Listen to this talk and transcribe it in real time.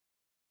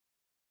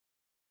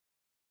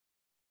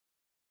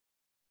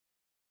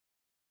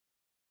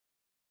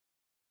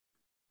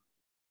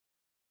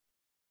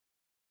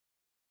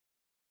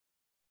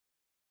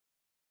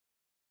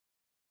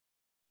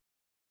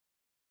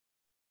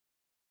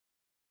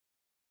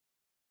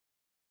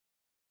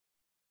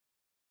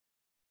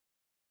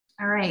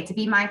All right, to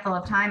be mindful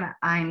of time,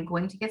 I'm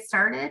going to get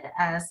started.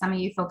 Some of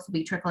you folks will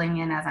be trickling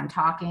in as I'm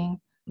talking.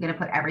 I'm going to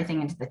put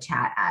everything into the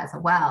chat as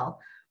well.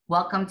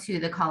 Welcome to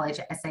the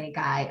College Essay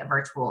Guy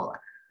virtual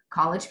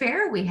college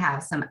fair. We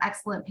have some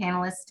excellent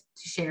panelists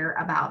to share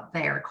about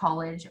their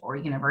college or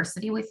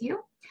university with you.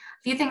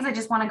 A few things I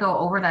just want to go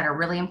over that are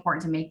really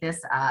important to make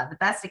this the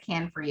best it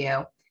can for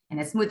you and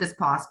as smooth as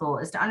possible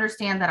is to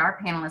understand that our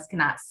panelists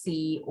cannot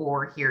see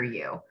or hear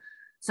you.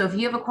 So if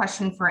you have a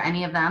question for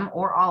any of them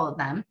or all of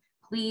them,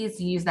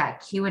 please use that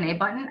Q&A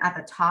button at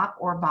the top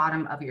or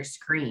bottom of your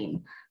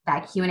screen.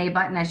 That Q&A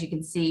button, as you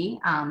can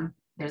see,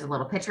 there's a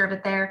little picture of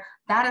it there.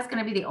 That is going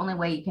to be the only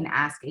way you can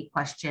ask a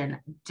question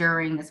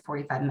during this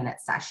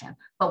 45-minute session.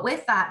 But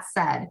with that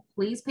said,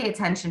 please pay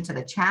attention to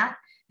the chat.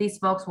 These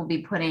folks will be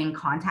putting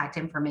contact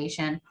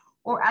information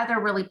or other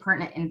really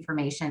pertinent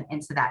information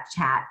into that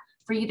chat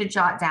for you to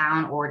jot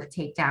down or to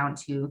take down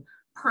to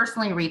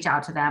personally reach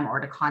out to them or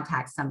to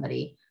contact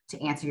somebody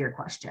to answer your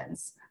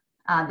questions.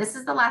 This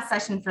is the last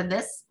session for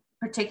this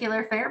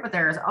particular fair, but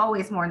there is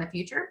always more in the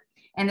future.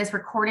 And this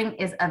recording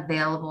is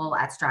available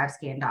at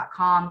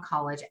strivescan.com,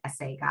 College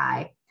Essay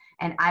Guy,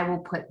 and I will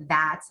put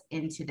that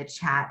into the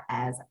chat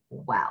as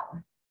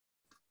well.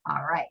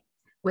 All right.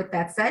 With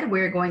that said,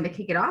 we're going to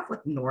kick it off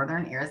with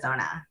Northern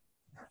Arizona.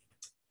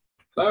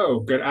 Hello,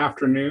 good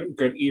afternoon,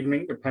 good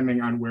evening,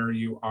 depending on where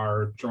you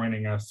are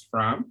joining us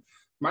from.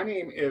 My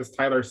name is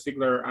Tyler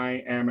Siegler.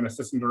 I am an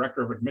Assistant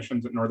Director of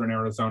Admissions at Northern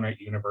Arizona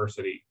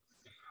University.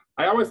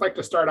 I always like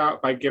to start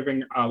out by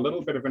giving a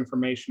little bit of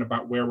information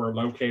about where we're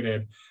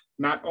located,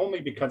 not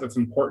only because it's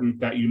important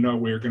that you know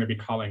where you're going to be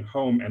calling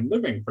home and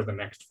living for the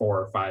next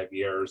 4 or 5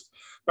 years,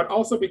 but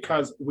also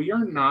because we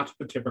are not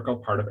the typical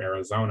part of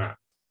Arizona.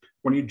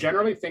 When you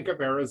generally think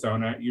of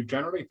Arizona, you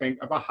generally think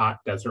of a hot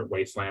desert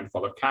wasteland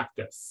full of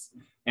cactus.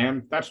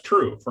 And that's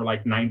true for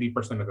like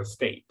 90% of the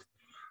state.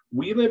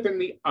 We live in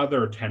the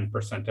other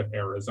 10% of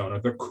Arizona,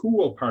 the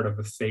cool part of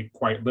the state,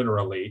 quite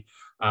literally.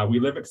 We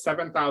live at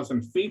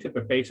 7,000 feet at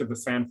the base of the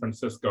San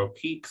Francisco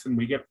Peaks, and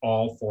we get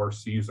all 4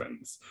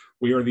 seasons.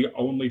 We are the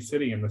only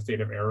city in the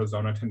state of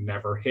Arizona to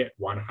never hit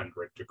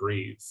 100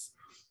 degrees.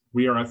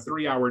 We are a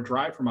 3-hour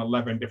drive from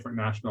 11 different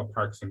national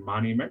parks and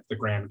monuments, the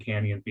Grand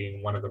Canyon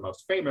being one of the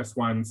most famous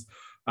ones.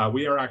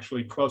 We are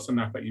actually close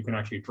enough that you can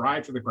actually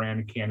drive to the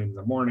Grand Canyon in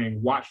the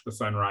morning, watch the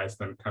sunrise,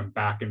 then come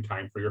back in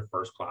time for your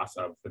first class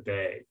of the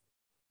day.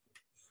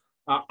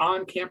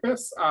 On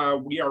campus,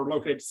 we are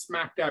located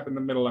smack dab in the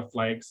middle of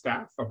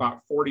Flagstaff. About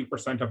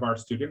 40% of our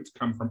students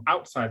come from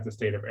outside the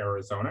state of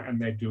Arizona,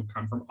 and they do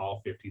come from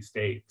all 50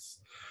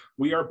 states.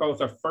 We are both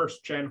a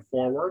first-gen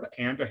forward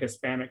and a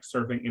Hispanic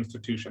serving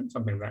institution,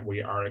 something that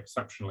we are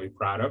exceptionally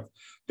proud of.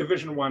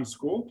 Division I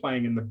school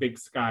playing in the Big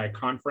Sky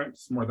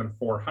Conference, more than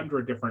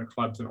 400 different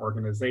clubs and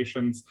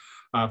organizations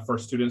for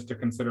students to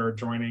consider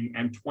joining,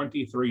 and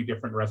 23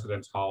 different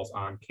residence halls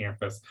on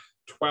campus,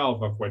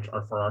 12 of which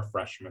are for our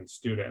freshman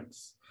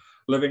students.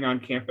 Living on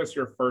campus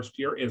your first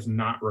year is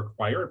not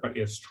required, but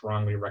is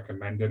strongly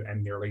recommended,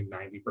 and nearly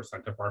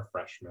 90% of our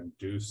freshmen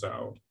do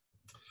so.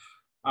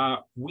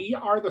 We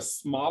are the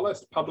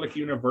smallest public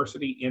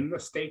university in the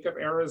state of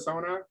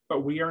Arizona,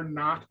 but we are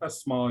not a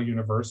small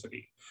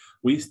university.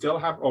 We still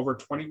have over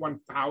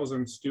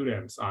 21,000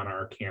 students on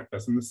our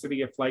campus, and the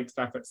city of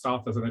Flagstaff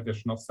itself is an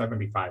additional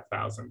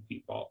 75,000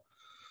 people.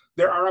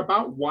 There are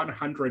about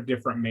 100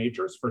 different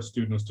majors for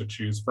students to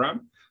choose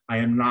from. I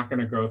am not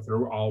going to go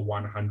through all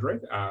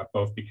 100,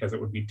 both because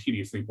it would be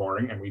tediously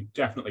boring, and we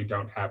definitely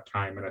don't have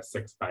time in a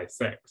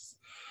 6x6.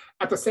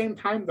 At the same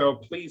time, though,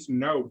 please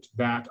note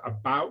that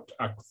about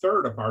a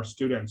third of our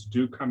students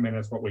do come in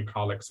as what we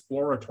call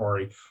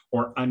exploratory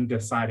or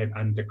undecided,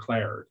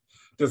 undeclared.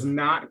 Does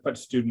not put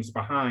students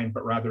behind,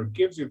 but rather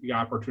gives you the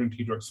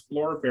opportunity to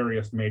explore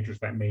various majors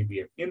that may be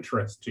of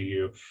interest to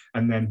you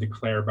and then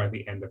declare by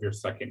the end of your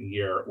second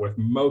year, with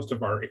most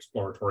of our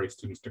exploratory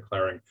students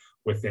declaring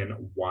within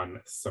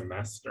 1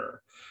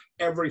 semester.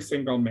 Every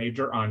single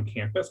major on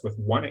campus, with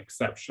one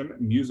exception,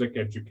 music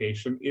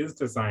education, is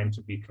designed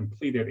to be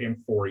completed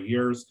in 4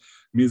 years.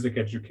 Music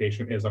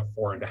education is a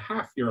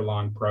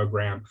 4.5-year-long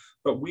program,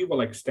 but we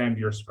will extend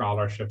your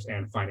scholarships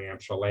and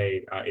financial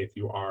aid if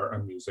you are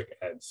a music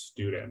ed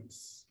student.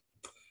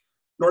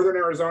 Northern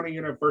Arizona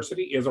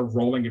University is a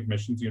rolling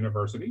admissions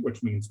university,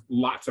 which means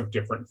lots of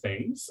different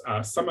things.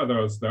 Some of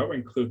those, though,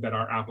 include that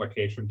our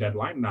application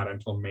deadline not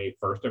until May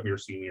 1st of your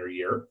senior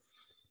year.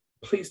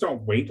 Please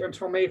don't wait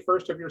until May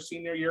 1st of your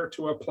senior year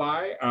to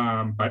apply,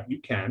 but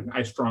you can.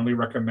 I strongly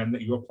recommend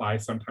that you apply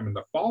sometime in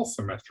the fall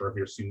semester of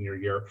your senior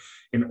year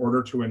in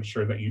order to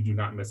ensure that you do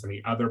not miss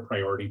any other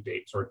priority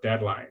dates or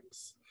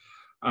deadlines.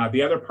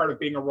 The other part of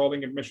being a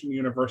rolling admission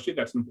university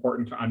that's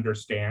important to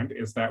understand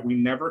is that we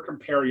never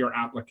compare your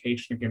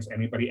application against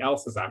anybody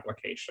else's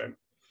application.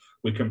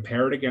 We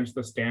compare it against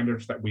the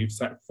standards that we've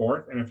set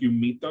forth, and if you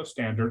meet those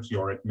standards,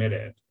 you're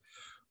admitted.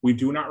 We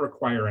do not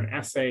require an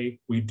essay,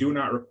 we do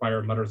not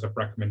require letters of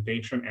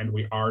recommendation, and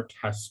we are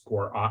test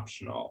score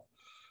optional.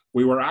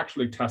 We were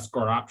actually test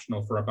score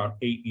optional for about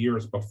 8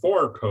 years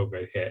before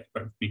COVID hit,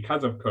 but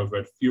because of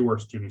COVID, fewer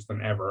students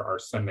than ever are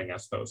sending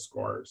us those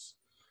scores.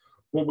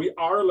 What we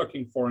are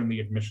looking for in the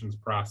admissions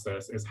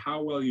process is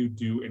how well you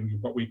do in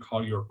what we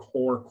call your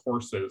core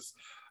courses,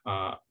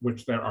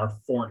 which there are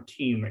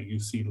 14 that you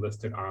see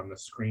listed on the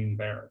screen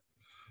there.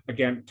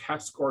 Again,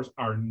 test scores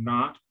are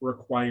not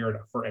required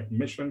for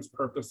admissions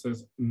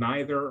purposes,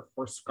 neither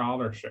for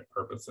scholarship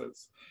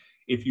purposes.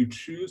 If you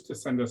choose to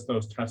send us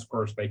those test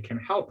scores, they can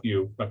help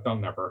you, but they'll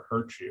never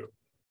hurt you.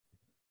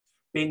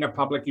 Being a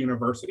public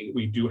university,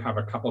 we do have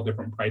a couple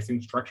different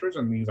pricing structures,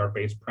 and these are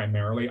based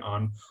primarily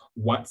on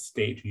what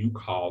state you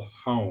call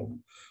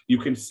home. You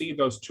can see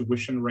those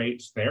tuition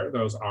rates there.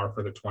 Those are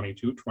for the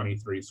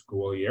 22-23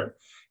 school year.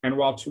 And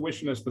while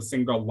tuition is the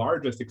single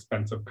largest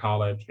expense of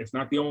college, it's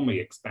not the only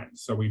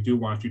expense. So we do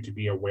want you to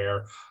be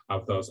aware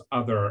of those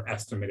other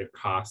estimated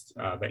costs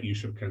that you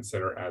should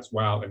consider as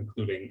well,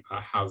 including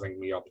housing,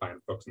 meal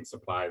plan, books and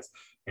supplies,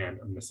 and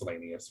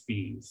miscellaneous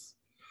fees.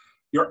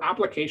 Your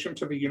application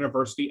to the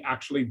university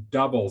actually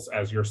doubles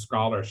as your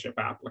scholarship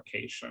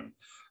application.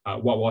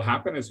 What will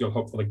happen is you'll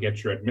hopefully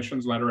get your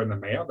admissions letter in the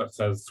mail that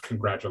says,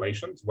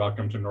 congratulations,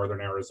 welcome to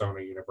Northern Arizona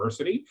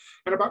University.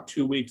 And about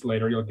 2 weeks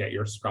later, you'll get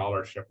your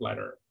scholarship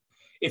letter.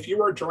 If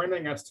you are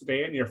joining us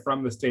today and you're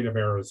from the state of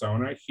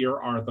Arizona, here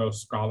are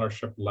those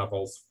scholarship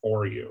levels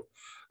for you.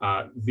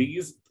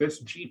 This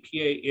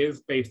GPA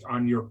is based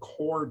on your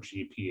core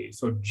GPA.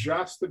 So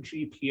just the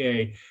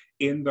GPA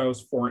in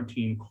those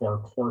 14 core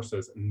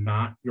courses,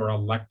 not your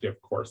elective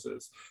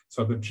courses.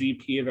 So the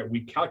GPA that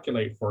we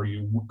calculate for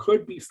you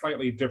could be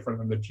slightly different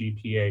than the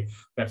GPA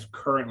that's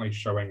currently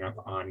showing up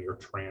on your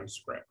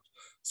transcript.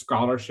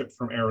 Scholarships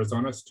from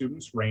Arizona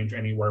students range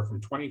anywhere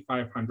from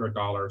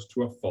 $2,500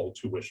 to a full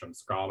tuition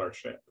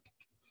scholarship.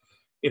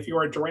 If you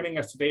are joining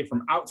us today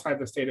from outside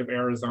the state of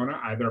Arizona,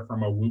 either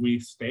from a WUI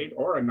state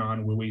or a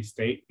non-WUI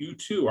state, you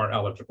too are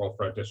eligible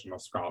for additional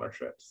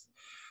scholarships.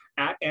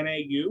 At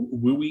NAU,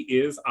 WUI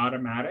is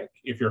automatic.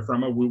 If you're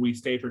from a WUI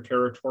state or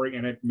territory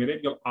and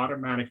admitted, you'll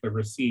automatically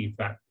receive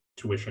that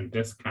tuition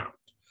discount.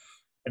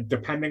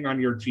 Depending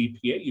on your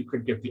GPA, you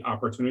could get the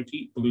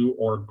Opportunity, Blue,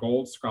 or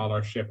Gold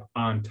Scholarship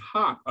on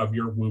top of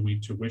your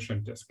WUI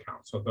tuition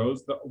discount. So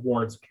those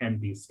awards can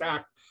be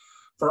stacked.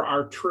 For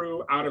our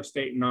true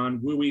out-of-state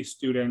non-WUI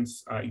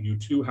students, you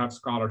too have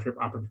scholarship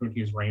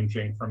opportunities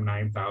ranging from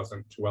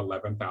 $9,000 to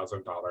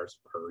 $11,000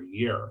 per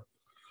year.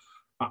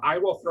 I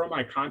will throw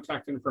my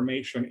contact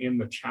information in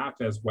the chat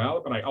as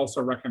well, but I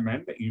also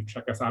recommend that you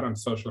check us out on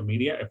social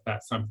media if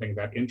that's something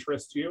that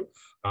interests you.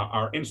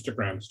 Our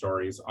Instagram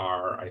stories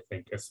are, I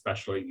think,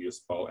 especially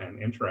useful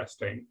and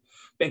interesting.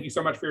 Thank you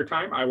so much for your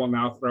time. I will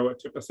now throw it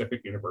to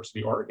Pacific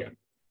University, Oregon.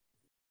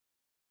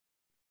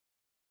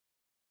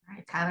 All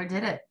right, Tyler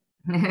did it.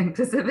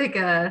 Pacific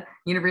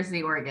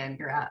University, Oregon,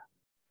 you're up.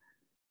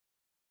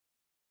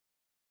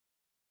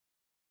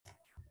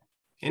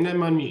 And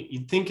I'm on mute.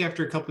 You'd think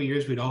after a couple of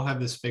years, we'd all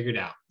have this figured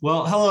out.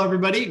 Well, hello,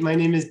 everybody. My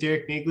name is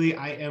Derek Nagley.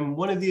 I am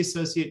one of the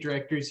associate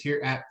directors here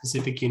at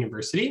Pacific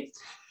University.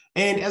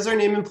 And as our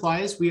name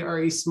implies, we are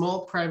a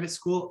small private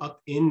school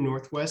up in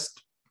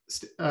northwest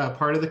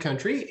part of the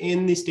country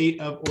in the state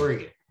of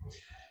Oregon.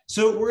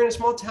 So we're in a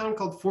small town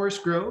called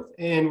Forest Grove,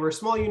 and we're a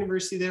small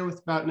university there with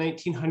about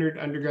 1,900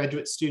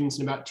 undergraduate students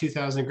and about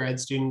 2,000 grad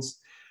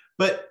students.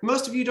 But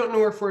most of you don't know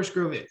where Forest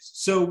Grove is.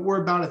 So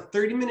we're about a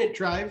 30-minute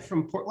drive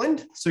from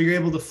Portland. So you're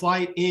able to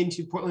fly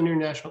into Portland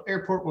International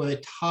Airport, one of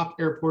the top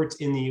airports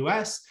in the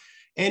US,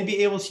 and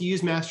be able to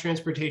use mass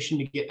transportation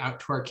to get out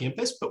to our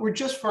campus. But we're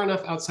just far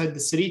enough outside the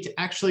city to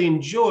actually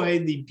enjoy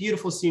the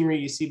beautiful scenery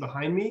you see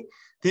behind me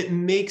that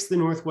makes the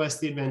Northwest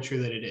the adventure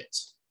that it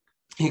is.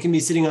 You can be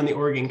sitting on the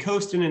Oregon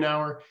coast in an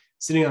hour,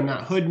 sitting on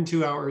Mount Hood in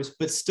 2 hours,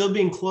 but still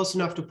being close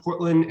enough to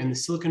Portland and the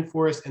Silicon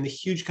Forest and the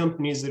huge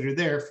companies that are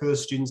there for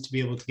those students to be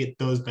able to get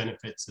those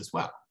benefits as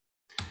well.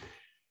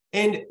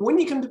 And when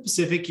you come to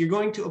Pacific, you're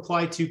going to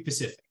apply to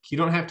Pacific. You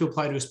don't have to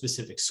apply to a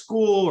specific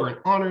school or an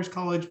honors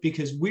college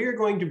because we're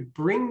going to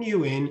bring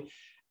you in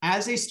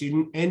as a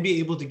student and be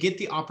able to get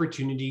the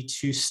opportunity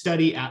to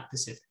study at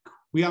Pacific.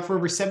 We offer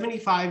over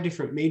 75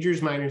 different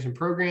majors, minors, and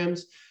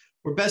programs.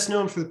 We're best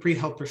known for the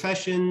pre-health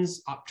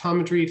professions,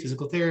 optometry,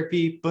 physical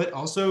therapy, but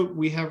also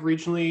we have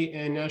regionally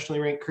and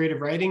nationally ranked creative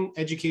writing,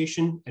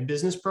 education, and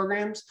business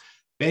programs,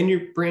 brand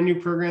new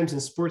programs in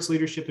sports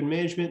leadership and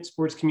management,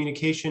 sports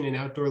communication, and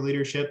outdoor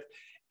leadership.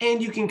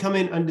 And you can come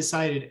in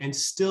undecided and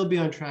still be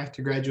on track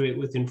to graduate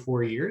within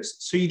 4 years.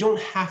 So you don't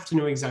have to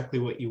know exactly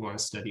what you want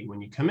to study when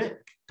you come in.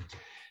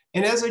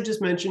 And as I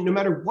just mentioned, no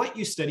matter what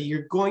you study,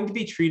 you're going to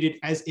be treated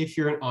as if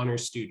you're an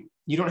honors student.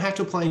 You don't have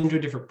to apply into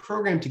a different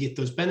program to get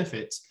those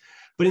benefits.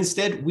 But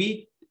instead,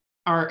 we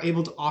are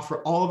able to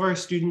offer all of our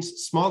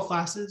students small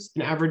classes,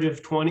 an average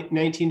of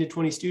 19 to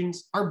 20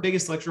 students. Our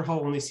biggest lecture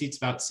hall only seats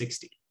about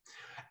 60.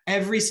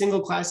 Every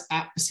single class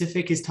at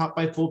Pacific is taught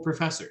by full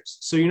professors.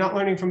 So you're not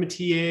learning from a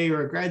TA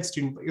or a grad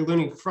student, but you're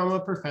learning from a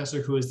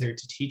professor who is there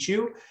to teach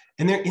you,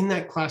 and they're in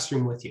that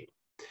classroom with you.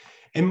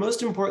 And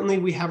most importantly,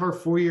 we have our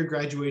 4-year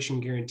graduation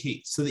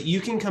guarantee so that you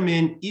can come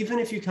in, even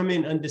if you come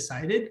in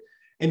undecided,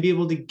 and be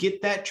able to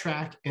get that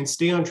track and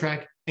stay on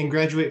track and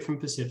graduate from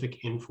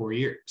Pacific in 4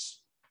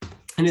 years.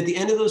 And at the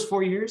end of those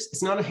 4 years,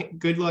 it's not a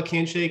good luck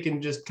handshake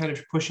and just kind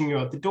of pushing you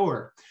out the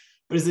door.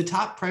 But as the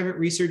top private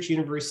research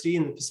university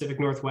in the Pacific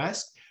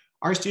Northwest,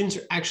 our students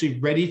are actually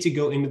ready to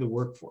go into the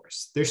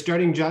workforce. They're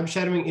starting job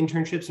shadowing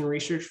internships and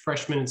research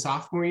freshman and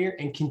sophomore year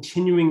and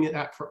continuing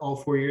that for all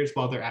 4 years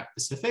while they're at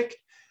Pacific.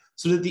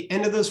 So at the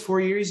end of those 4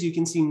 years, you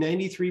can see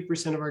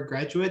 93% of our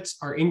graduates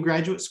are in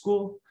graduate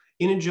school,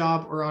 in a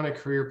job, or on a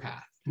career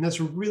path. And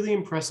that's really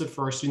impressive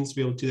for our students to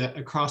be able to do that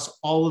across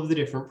all of the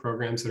different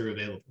programs that are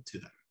available to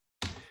them.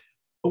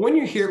 But when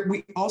you're here,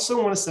 we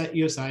also want to set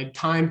you aside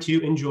time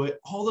to enjoy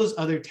all those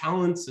other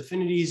talents,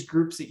 affinities,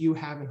 groups that you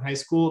have in high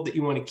school that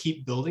you want to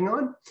keep building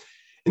on.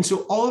 And so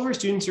all of our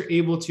students are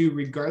able to,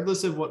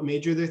 regardless of what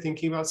major they're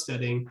thinking about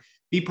studying,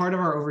 be part of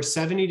our over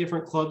 70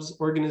 different clubs,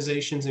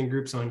 organizations, and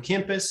groups on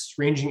campus,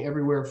 ranging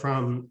everywhere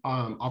from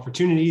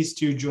opportunities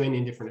to join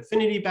in different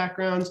affinity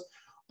backgrounds,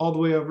 all the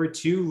way over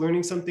to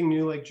learning something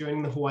new like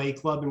joining the Hawaii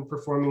Club and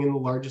performing in the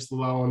largest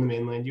luau on the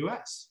mainland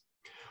US.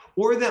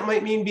 Or that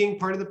might mean being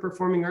part of the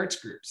performing arts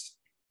groups,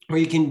 where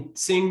you can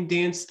sing,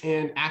 dance,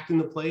 and act in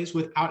the plays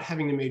without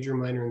having to major or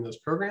minor in those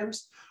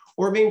programs,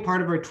 or being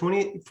part of our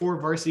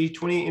 24 varsity,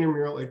 28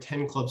 intramural, or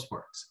 10 club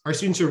sports. Our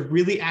students are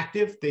really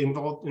active. They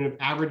involve in an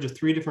average of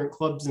 3 different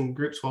clubs and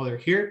groups while they're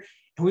here,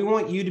 and we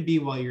want you to be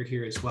while you're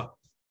here as well.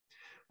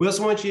 We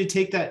also want you to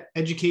take that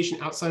education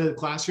outside of the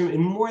classroom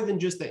in more than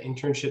just that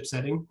internship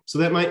setting. So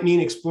that might mean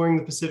exploring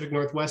the Pacific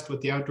Northwest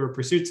with the Outdoor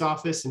Pursuits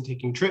Office and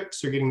taking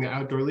trips or getting the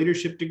outdoor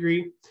leadership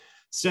degree,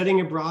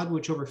 studying abroad,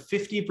 which over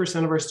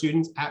 50% of our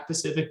students at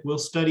Pacific will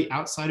study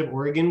outside of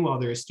Oregon while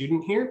they're a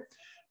student here,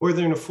 or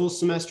they're in a full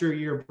semester or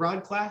year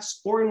abroad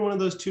class, or in one of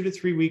those 2 to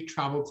 3 week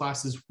travel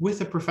classes with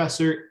a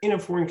professor in a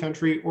foreign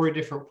country or a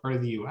different part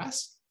of the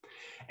US.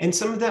 And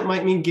some of that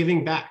might mean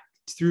giving back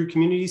through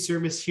community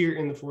service here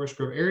in the Forest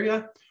Grove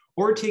area,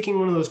 or taking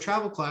one of those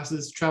travel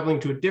classes, traveling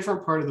to a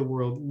different part of the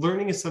world,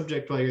 learning a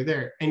subject while you're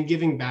there, and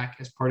giving back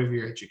as part of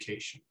your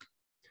education.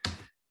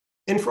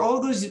 And for all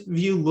of those of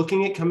you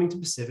looking at coming to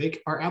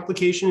Pacific, our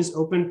application is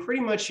open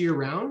pretty much year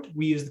round.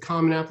 We use the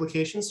common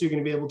application, so you're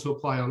going to be able to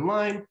apply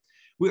online.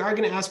 We are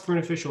going to ask for an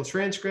official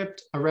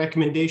transcript, a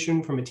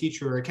recommendation from a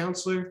teacher or a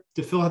counselor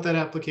to fill out that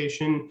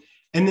application,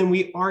 and then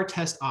we are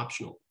test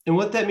optional. And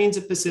what that means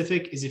at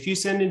Pacific is if you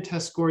send in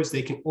test scores,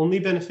 they can only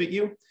benefit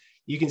you.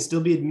 You can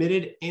still be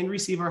admitted and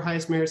receive our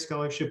highest merit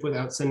scholarship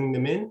without sending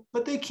them in,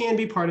 but they can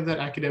be part of that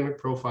academic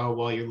profile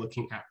while you're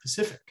looking at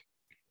Pacific.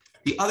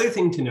 The other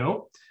thing to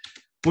know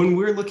when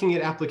we're looking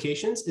at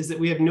applications is that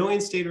we have no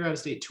in-state or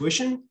out-of-state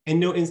tuition and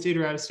no in-state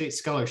or out-of-state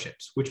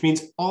scholarships, which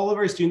means all of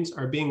our students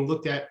are being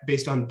looked at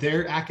based on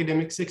their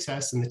academic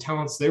success and the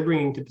talents they're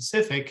bringing to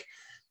Pacific,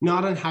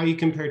 not on how you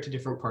compare to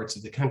different parts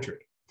of the country.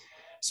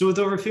 So with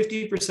over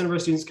 50% of our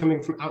students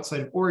coming from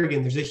outside of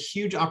Oregon, there's a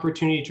huge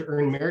opportunity to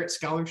earn merit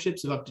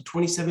scholarships of up to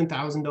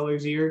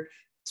 $27,000 a year,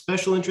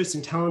 special interest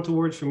and talent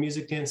awards for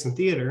music, dance, and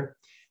theater.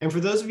 And for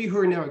those of you who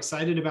are now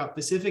excited about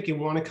Pacific and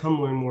want to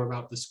come learn more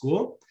about the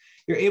school,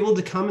 you're able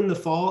to come in the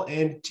fall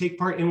and take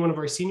part in one of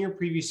our senior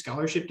preview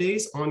scholarship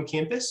days on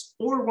campus,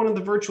 or one of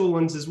the virtual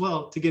ones as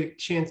well, to get a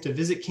chance to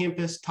visit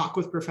campus, talk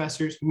with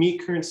professors,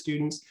 meet current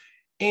students,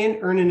 and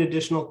earn an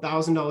additional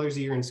 $1,000 a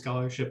year in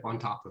scholarship on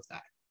top of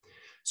that.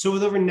 So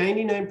with over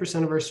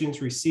 99% of our students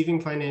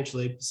receiving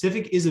financial aid,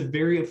 Pacific is a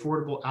very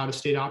affordable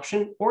out-of-state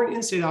option, or an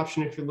in-state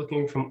option if you're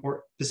looking from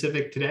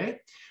Pacific today.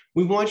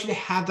 We want you to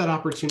have that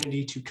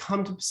opportunity to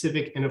come to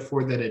Pacific and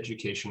afford that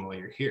education while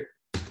you're here.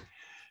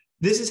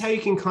 This is how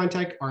you can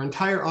contact our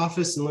entire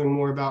office and learn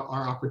more about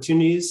our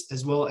opportunities,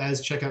 as well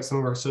as check out some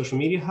of our social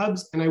media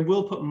hubs. And I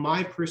will put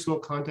my personal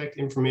contact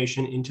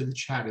information into the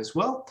chat as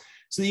well,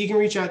 so that you can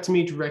reach out to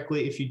me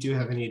directly if you do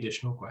have any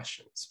additional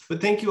questions.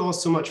 But thank you all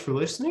so much for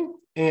listening,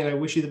 and I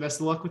wish you the best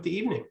of luck with the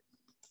evening.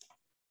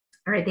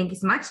 All right, thank you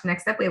so much.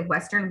 Next up, we have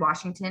Western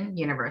Washington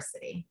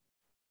University.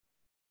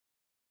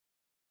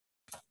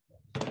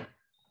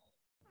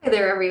 Hi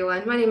there,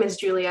 everyone. My name is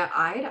Julia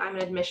Ide. I'm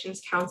an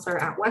admissions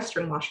counselor at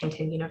Western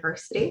Washington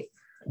University.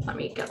 Let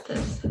me get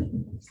this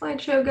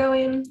slideshow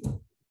going.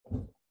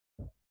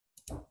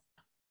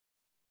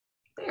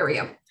 There we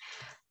go.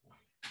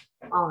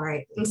 All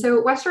right, and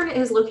so Western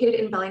is located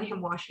in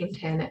Bellingham,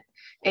 Washington.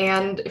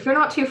 And if you're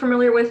not too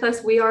familiar with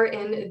us, we are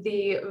in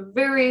the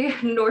very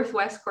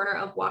northwest corner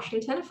of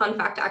Washington. A fun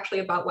fact actually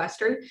about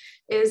Western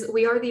is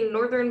we are the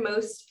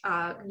northernmost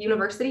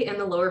university in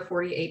the lower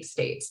 48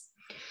 states.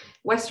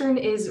 Western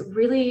is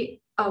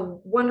really a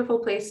wonderful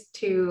place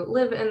to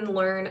live and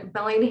learn.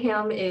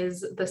 Bellingham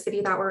is the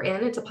city that we're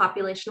in. It's a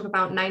population of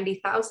about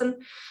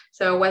 90,000.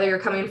 So whether you're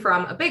coming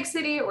from a big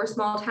city or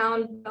small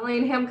town,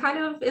 Bellingham kind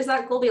of is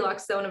that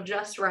Goldilocks zone of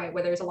just right,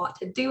 where there's a lot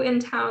to do in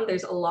town.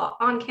 There's a lot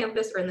on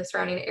campus or in the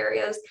surrounding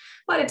areas,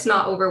 but it's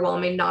not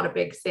overwhelming, not a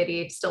big city.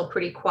 It's still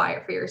pretty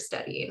quiet for your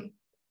studying.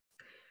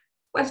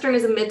 Western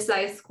is a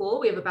mid-sized school.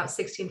 We have about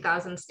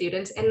 16,000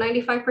 students, and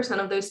 95%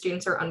 of those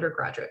students are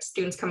undergraduate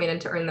students coming in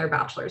to earn their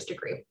bachelor's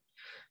degree.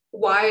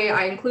 Why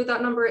I include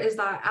that number is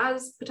that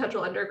as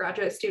potential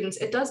undergraduate students,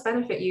 it does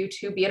benefit you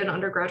to be at an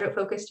undergraduate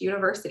focused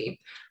university.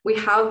 We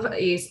have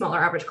a smaller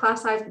average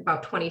class size,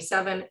 about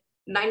 27.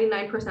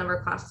 99% of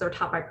our classes are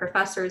taught by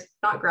professors,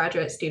 not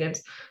graduate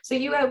students. So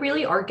you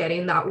really are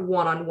getting that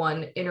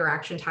one-on-one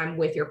interaction time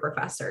with your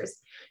professors.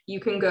 You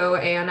can go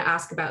and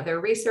ask about their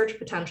research,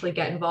 potentially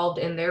get involved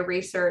in their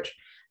research,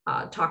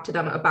 talk to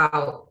them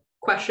about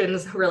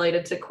questions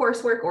related to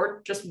coursework,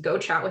 or just go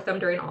chat with them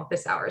during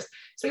office hours.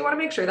 So we want to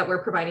make sure that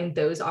we're providing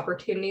those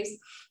opportunities.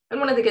 And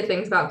one of the good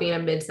things about being a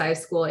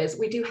mid-sized school is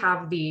we do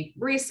have the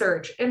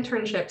research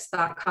internships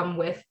that come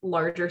with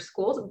larger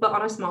schools, but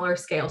on a smaller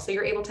scale. So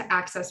you're able to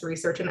access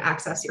research and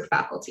access your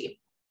faculty.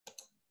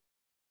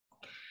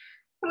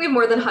 And we have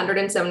more than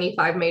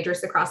 175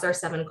 majors across our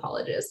 7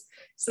 colleges.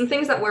 Some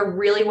things that we're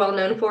really well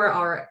known for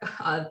are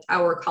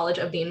our College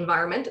of the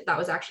Environment. That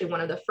was actually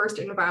one of the first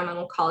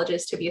environmental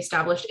colleges to be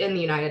established in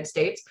the United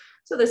States.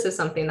 So this is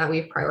something that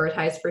we've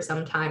prioritized for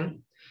some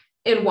time.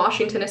 In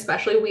Washington,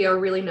 especially, we are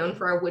really known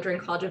for our Woodring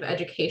College of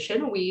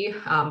Education. We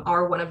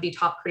are one of the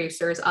top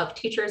producers of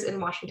teachers in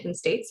Washington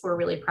State, so we're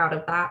really proud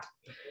of that.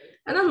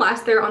 And then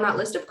last there on that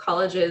list of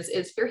colleges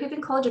is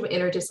Fairhaven College of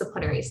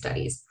Interdisciplinary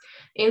Studies.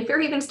 And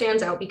Fairhaven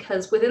stands out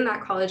because within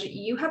that college,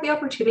 you have the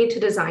opportunity to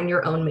design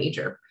your own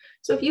major.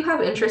 So if you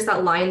have interests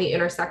that lie in the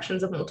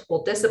intersections of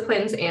multiple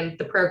disciplines and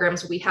the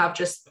programs we have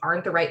just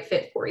aren't the right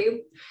fit for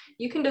you,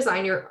 you can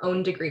design your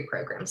own degree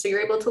program. So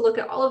you're able to look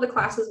at all of the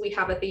classes we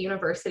have at the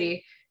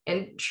university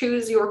and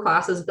choose your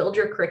classes, build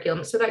your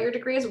curriculum so that your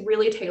degree is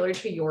really tailored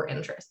to your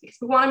interests, because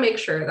we want to make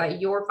sure that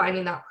you're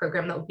finding that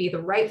program that will be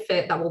the right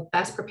fit, that will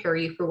best prepare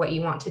you for what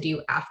you want to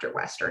do after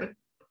Western.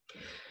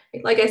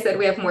 Like I said,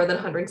 we have more than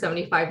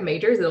 175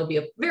 majors. It'll be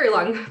a very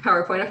long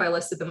PowerPoint if I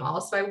listed them all.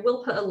 So I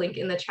will put a link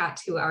in the chat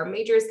to our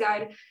majors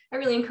guide. I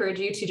really encourage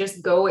you to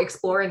just go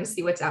explore and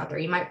see what's out there.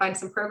 You might find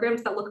some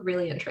programs that look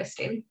really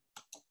interesting.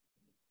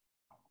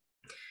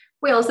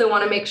 We also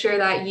want to make sure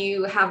that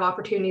you have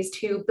opportunities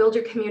to build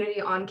your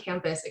community on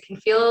campus. It can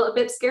feel a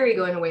bit scary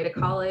going away to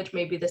college.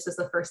 Maybe this is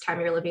the first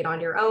time you're living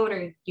on your own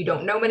or you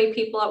don't know many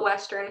people at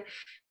Western.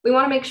 We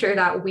want to make sure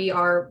that we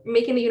are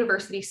making the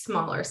university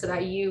smaller so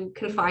that you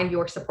can find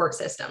your support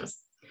systems.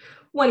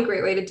 One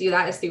great way to do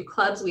that is through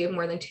clubs. We have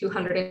more than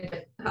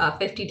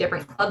 250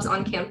 different clubs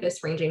on campus,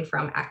 ranging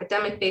from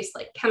academic-based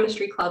like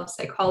chemistry club,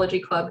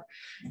 psychology club.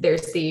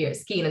 There's the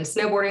skiing and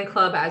snowboarding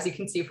club. As you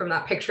can see from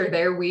that picture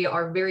there, we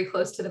are very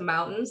close to the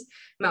mountains.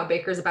 Mount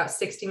Baker is about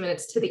 60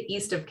 minutes to the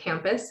east of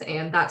campus,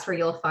 and that's where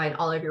you'll find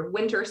all of your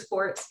winter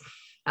sports,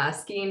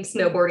 skiing,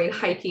 snowboarding,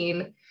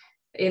 hiking.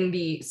 In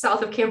the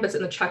south of campus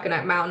in the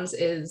Chuckanut Mountains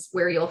is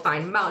where you'll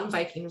find mountain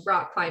biking,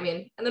 rock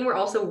climbing, and then we're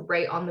also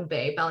right on the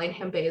bay.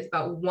 Bellingham Bay is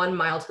about 1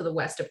 mile to the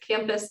west of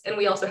campus, and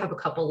we also have a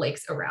couple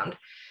lakes around.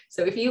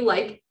 So if you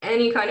like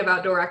any kind of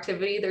outdoor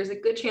activity, there's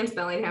a good chance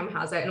Bellingham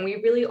has it, and we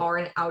really are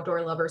an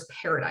outdoor lover's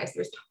paradise.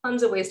 There's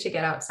tons of ways to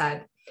get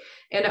outside.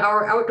 And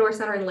our outdoor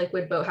center and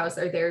Lakewood Boathouse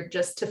are there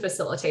just to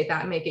facilitate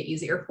that and make it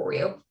easier for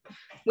you.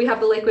 We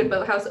have the Lakewood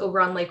Boathouse over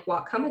on Lake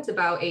Whatcom. It's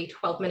about a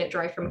 12-minute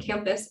drive from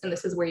campus, and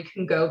this is where you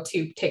can go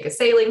to take a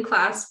sailing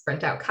class,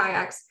 rent out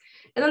kayaks,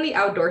 and then the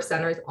outdoor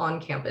centers on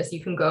campus.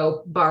 You can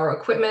go borrow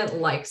equipment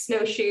like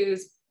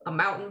snowshoes, a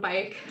mountain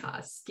bike,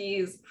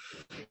 skis,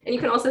 and you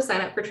can also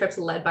sign up for trips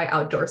led by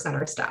outdoor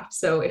center staff.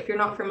 So if you're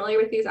not familiar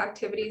with these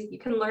activities, you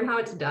can learn how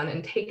it's done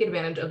and take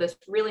advantage of this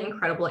really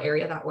incredible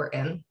area that we're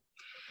in.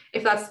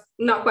 If that's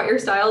not quite your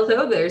style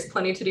though, there's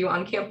plenty to do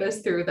on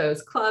campus through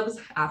those clubs,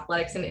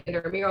 athletics, and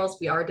intramurals.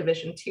 We are a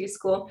Division II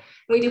school,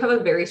 and we do have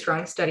a very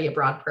strong study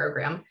abroad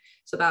program,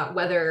 so that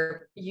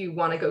whether you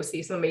want to go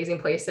see some amazing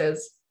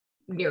places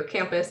near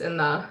campus, and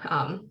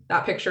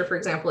that picture, for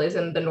example, is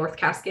in the North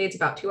Cascades,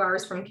 about 2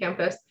 hours from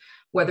campus,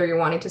 whether you're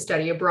wanting to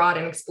study abroad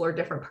and explore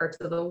different parts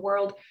of the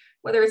world,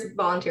 whether it's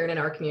volunteering in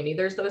our community,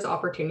 there's those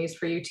opportunities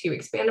for you to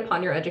expand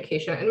upon your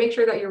education and make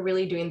sure that you're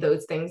really doing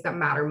those things that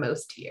matter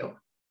most to you.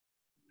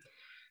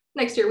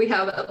 Next year, we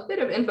have a bit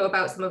of info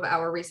about some of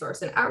our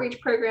resource and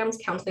outreach programs,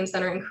 Counseling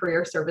Center, and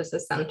Career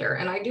Services Center.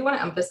 And I do want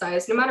to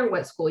emphasize, no matter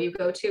what school you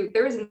go to,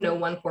 there is no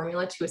one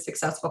formula to a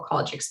successful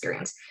college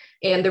experience.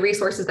 And the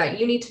resources that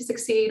you need to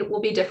succeed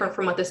will be different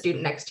from what the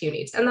student next to you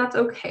needs, and that's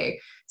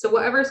okay. So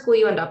whatever school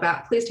you end up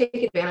at, please take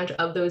advantage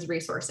of those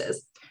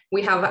resources.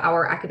 We have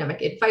our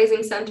Academic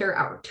Advising Center,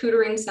 our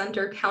Tutoring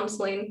Center,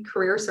 Counseling,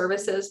 Career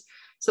Services.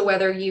 So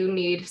whether you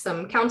need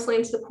some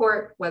counseling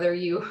support, whether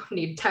you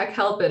need tech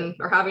help and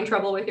are having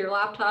trouble with your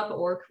laptop,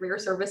 or career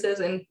services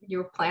and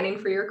you're planning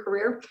for your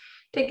career,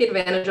 take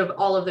advantage of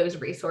all of those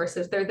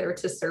resources. They're there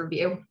to serve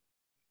you.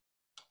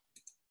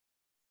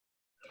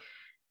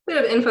 A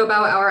bit of info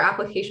about our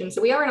application.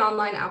 So we are an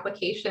online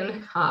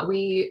application.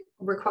 We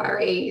require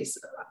a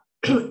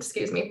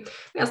excuse me,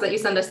 we ask that you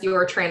send us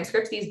your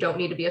transcripts. These don't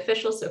need to be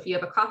official. So if you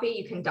have a copy,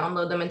 you can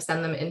download them and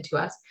send them in to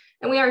us.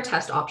 And we are a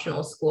test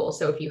optional school.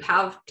 So if you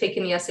have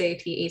taken the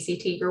SAT,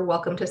 ACT, you're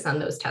welcome to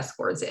send those test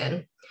scores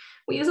in.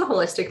 We use a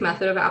holistic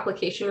method of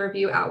application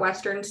review at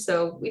Western.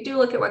 So we do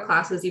look at what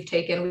classes you've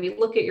taken. We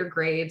look at your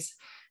grades,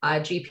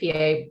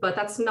 GPA, but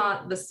that's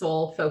not the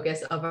sole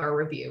focus of our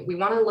review. We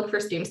want to look for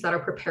students that are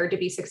prepared to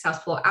be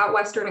successful at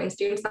Western and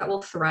students that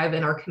will thrive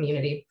in our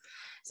community.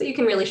 So you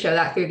can really show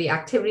that through the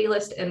activity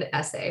list and the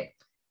essay.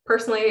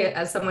 Personally,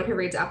 as someone who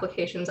reads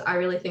applications, I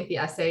really think the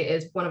essay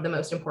is one of the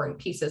most important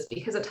pieces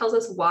because it tells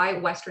us why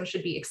Western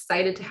should be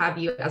excited to have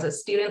you as a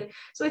student.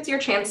 So it's your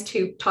chance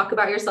to talk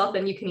about yourself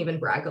and you can even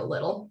brag a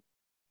little.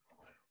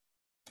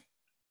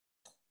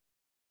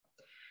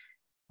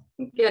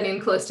 Getting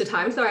close to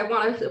time, so I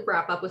want to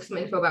wrap up with some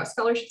info about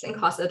scholarships and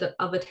costs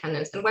of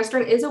attendance. And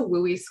Western is a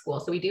WUI school,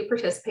 so we do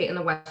participate in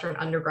the Western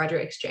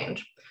Undergraduate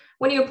Exchange.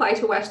 When you apply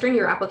to Western,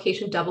 your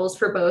application doubles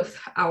for both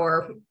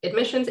our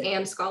admissions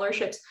and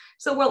scholarships,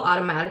 so we'll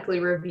automatically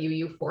review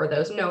you for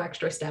those. No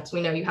extra steps.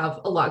 We know you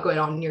have a lot going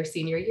on in your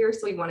senior year,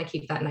 so we want to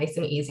keep that nice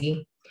and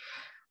easy.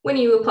 When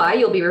you apply,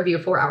 you'll be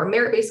reviewed for our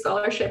merit-based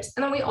scholarships,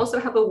 and then we also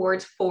have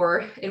awards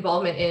for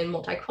involvement in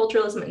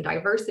multiculturalism and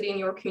diversity in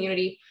your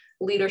community,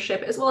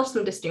 leadership, as well as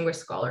some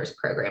distinguished scholars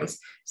programs.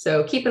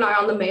 So keep an eye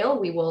on the mail.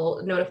 We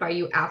will notify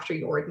you after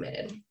you're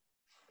admitted.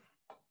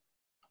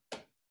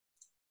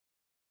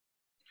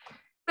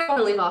 I want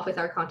to leave off with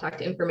our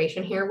contact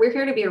information here. We're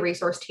here to be a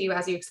resource to you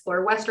as you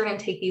explore Western and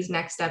take these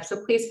next steps.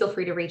 So please feel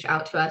free to reach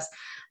out to us.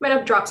 I'm going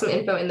to drop some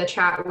info in the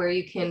chat where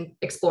you can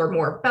explore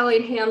more of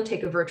Bellingham,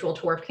 take a virtual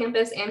tour of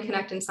campus, and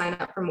connect and sign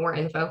up for more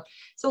info.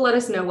 So let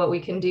us know what we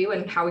can do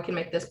and how we can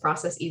make this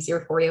process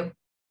easier for you.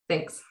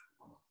 Thanks.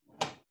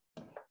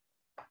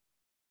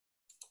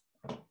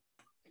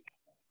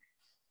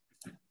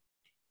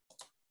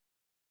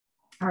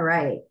 All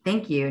right,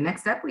 thank you.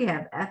 Next up, we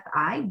have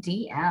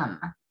FIDM.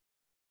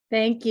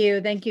 Thank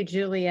you. Thank you,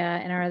 Julia,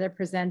 and our other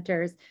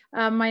presenters.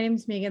 My name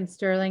is Megan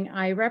Sterling.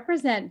 I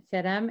represent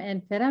FIDM,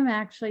 and FIDM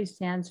actually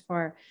stands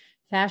for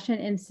Fashion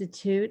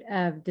Institute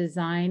of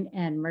Design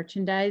and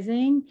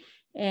Merchandising.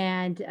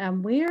 And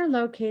we are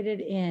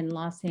located in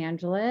Los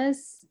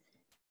Angeles.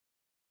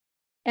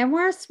 And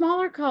we're a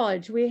smaller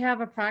college. We have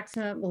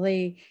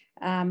approximately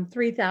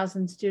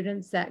 3,000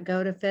 students that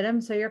go to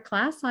FIDM. So your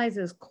class size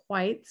is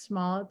quite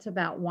small. It's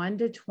about 1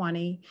 to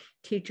 20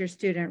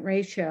 teacher-student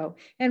ratio.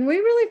 And we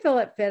really feel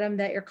at FIDM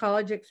that your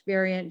college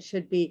experience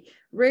should be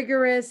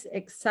rigorous,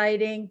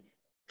 exciting,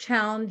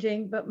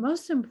 challenging, but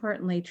most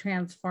importantly,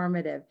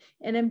 transformative,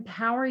 and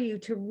empower you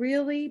to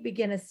really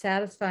begin a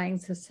satisfying,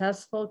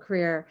 successful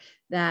career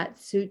that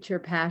suits your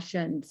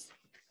passions.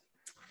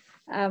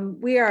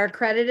 We are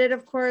accredited,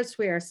 of course.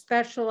 We are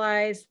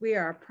specialized. We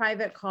are a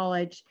private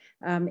college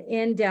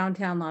in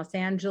downtown Los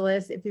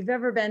Angeles. If you've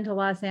ever been to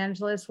Los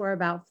Angeles, we're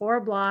about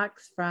 4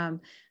 blocks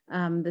from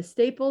the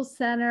Staples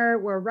Center.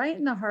 We're right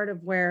in the heart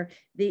of where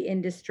the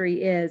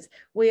industry is.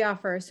 We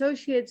offer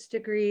associate's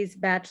degrees,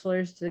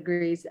 bachelor's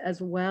degrees,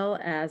 as well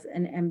as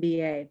an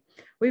MBA.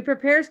 We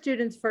prepare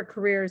students for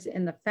careers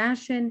in the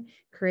fashion,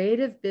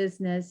 creative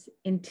business,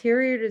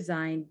 interior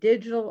design,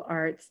 digital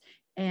arts,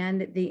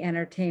 and the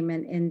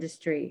entertainment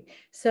industry.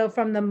 So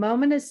from the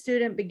moment a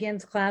student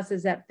begins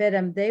classes at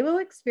FIDM, they will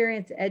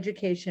experience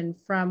education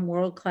from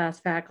world-class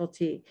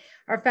faculty.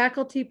 Our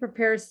faculty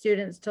prepares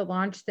students to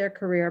launch their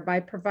career by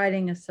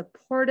providing a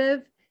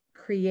supportive,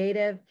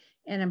 creative,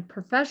 and a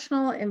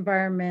professional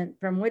environment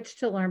from which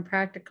to learn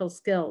practical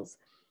skills.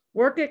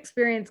 Work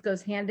experience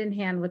goes hand in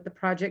hand with the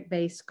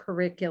project-based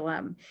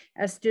curriculum,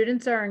 as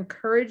students are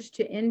encouraged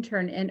to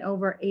intern in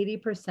over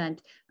 80%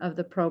 of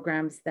the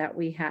programs that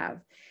we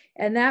have.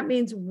 And that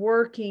means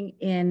working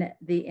in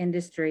the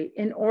industry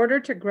in order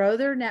to grow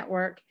their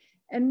network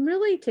and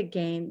really to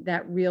gain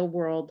that real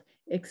world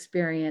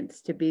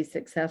experience to be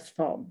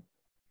successful.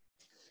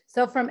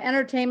 So from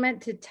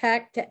entertainment to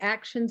tech to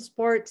action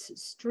sports,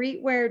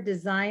 streetwear,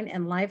 design,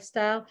 and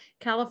lifestyle,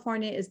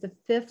 California is the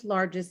 5th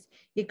largest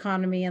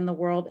economy in the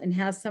world and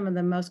has some of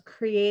the most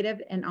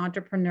creative and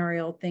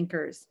entrepreneurial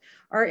thinkers.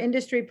 Our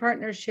industry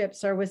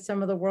partnerships are with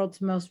some of the world's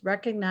most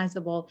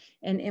recognizable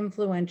and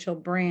influential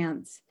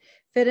brands.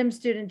 FIDM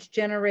students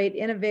generate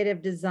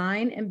innovative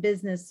design and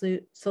business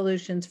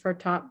solutions for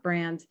top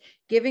brands,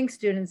 giving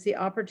students the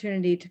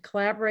opportunity to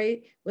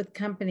collaborate with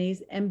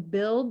companies and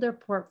build their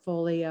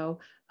portfolio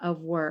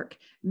of work.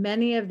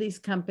 Many of these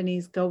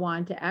companies go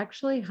on to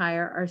actually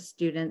hire our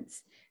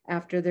students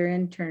after their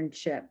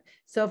internship.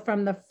 So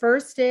from the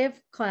first day of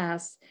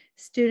class,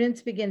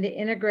 students begin to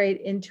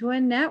integrate into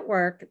a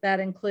network that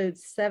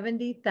includes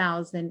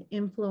 70,000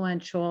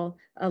 influential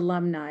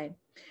alumni.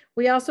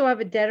 We also have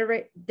a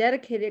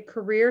dedicated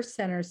career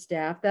center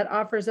staff that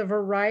offers a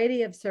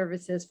variety of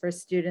services for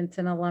students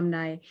and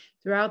alumni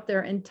throughout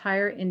their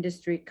entire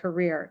industry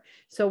career.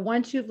 So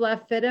once you've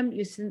left FIDM,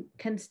 you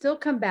can still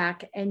come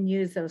back and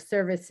use those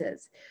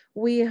services.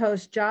 We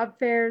host job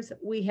fairs,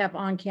 we have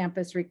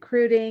on-campus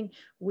recruiting,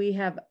 we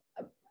have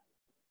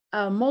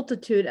a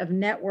multitude of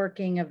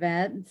networking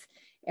events,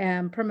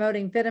 and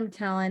promoting FIDM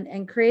talent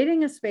and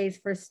creating a space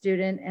for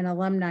student and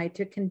alumni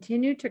to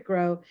continue to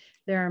grow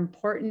their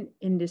important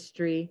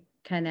industry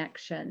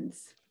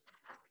connections.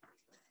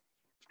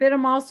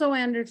 FIDM also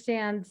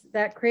understands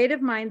that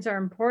creative minds are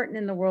important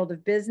in the world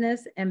of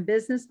business, and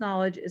business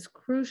knowledge is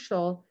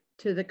crucial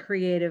to the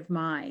creative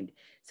mind.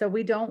 So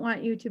we don't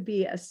want you to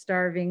be a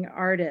starving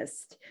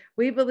artist.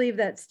 We believe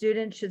that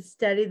students should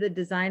study the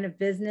design of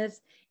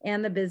business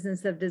and the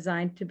business of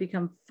design to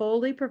become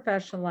fully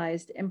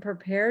professionalized and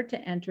prepared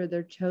to enter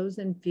their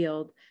chosen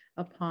field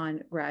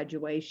upon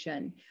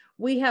graduation.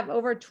 We have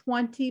over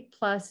 20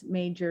 plus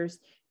majors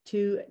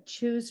to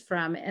choose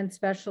from and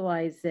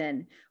specialize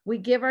in. We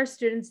give our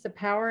students the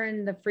power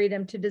and the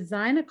freedom to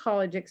design a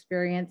college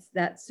experience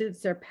that suits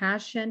their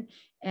passion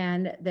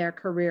and their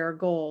career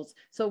goals.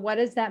 So what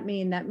does that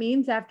mean? That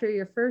means after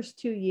your first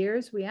 2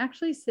 years, we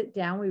actually sit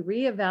down, we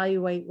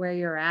reevaluate where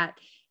you're at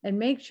and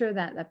make sure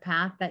that the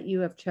path that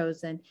you have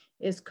chosen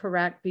is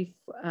correct,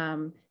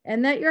 and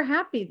that you're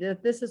happy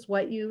that this is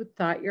what you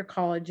thought your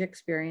college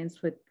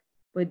experience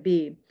would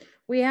be.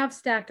 We have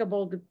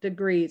stackable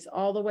degrees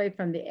all the way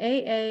from the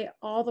AA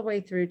all the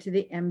way through to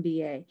the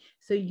MBA.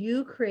 So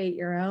you create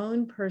your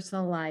own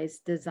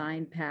personalized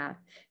design path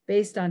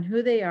based on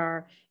who they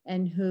are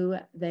and who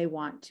they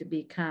want to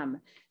become.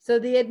 So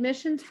the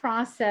admissions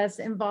process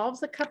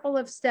involves a couple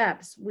of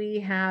steps. We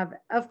have,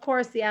 of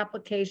course, the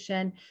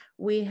application.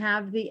 We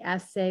have the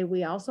essay.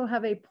 We also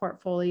have a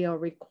portfolio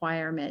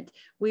requirement.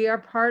 We are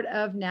part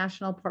of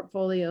National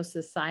Portfolio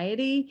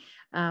Society,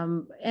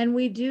 and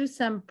we do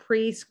some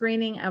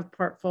pre-screening of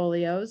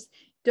portfolios.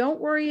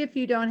 Don't worry if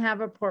you don't have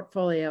a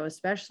portfolio,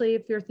 especially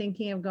if you're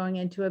thinking of going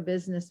into a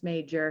business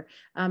major.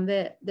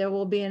 That there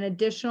will be an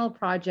additional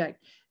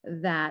project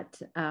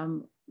that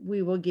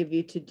we will give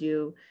you to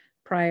do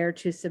prior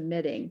to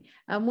submitting.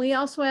 We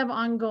also have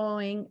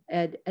ongoing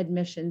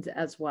admissions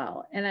as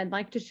well. And I'd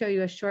like to show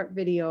you a short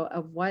video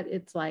of what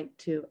it's like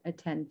to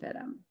attend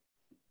FIDM.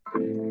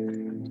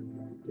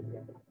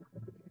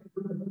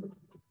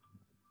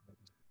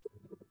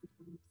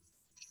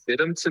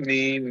 FIDM to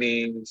me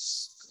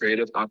means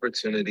creative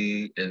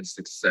opportunity and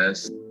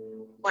success.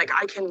 Like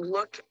I can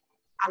look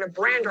at a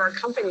brand or a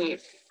company,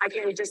 I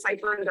can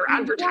decipher their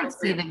advertising. I don't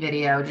see the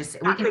video, just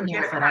we can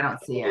hear it, but I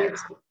don't see it.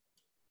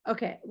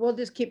 Okay, we'll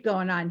just keep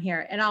going on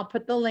here, and I'll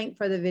put the link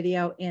for the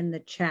video in the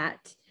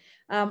chat.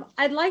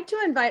 I'd like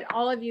to invite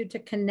all of you to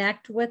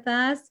connect with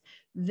us,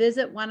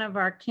 visit one of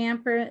our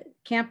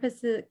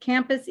campus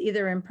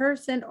either in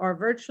person or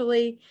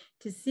virtually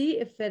to see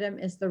if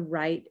FIDM is the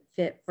right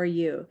fit for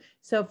you.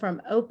 So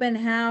from open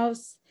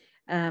house,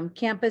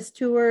 campus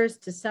tours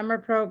to summer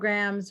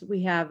programs,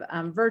 we have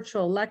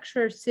virtual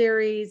lecture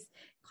series,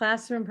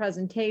 classroom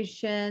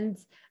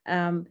presentations,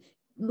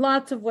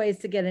 lots of ways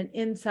to get an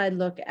inside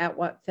look at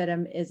what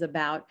FIDM is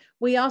about.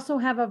 We also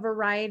have a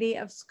variety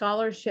of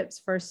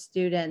scholarships for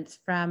students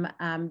from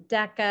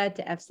DECA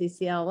to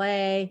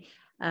FCCLA,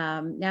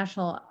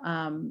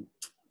 National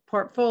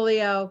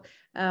Portfolio.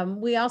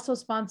 We also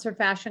sponsor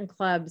fashion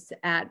clubs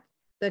at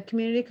the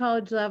community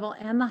college level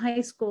and the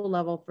high school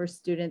level for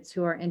students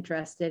who are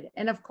interested.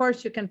 And of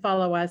course, you can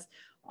follow us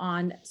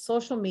on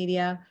social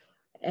media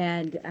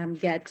and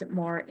get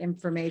more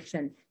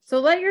information. So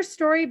let your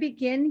story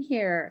begin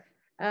here.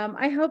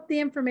 I hope the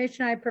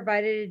information I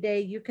provided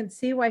today, you can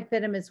see why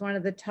FIDM is one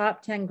of the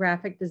top 10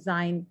 graphic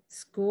design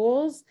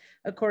schools,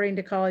 according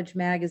to College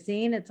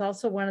Magazine. It's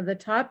also one of the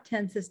top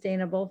 10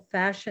 sustainable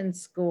fashion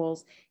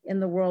schools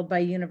in the world by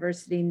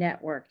University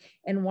Network,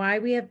 and why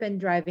we have been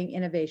driving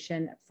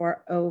innovation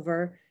for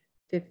over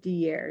 50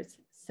 years.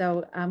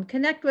 So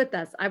connect with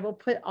us. I will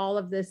put all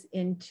of this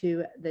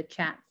into the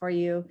chat for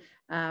you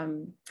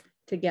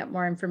to get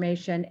more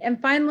information. And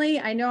finally,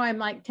 I know I'm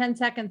like 10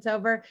 seconds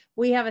over.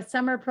 We have a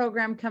summer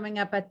program coming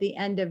up at the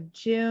end of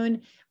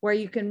June where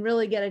you can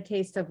really get a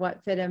taste of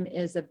what FIDM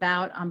is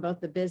about on both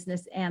the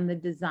business and the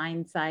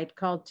design side,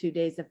 called 2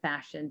 Days of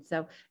Fashion.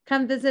 So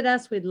come visit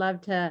us. We'd love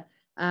to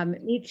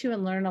meet you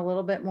and learn a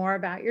little bit more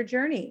about your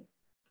journey.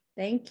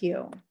 Thank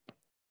you.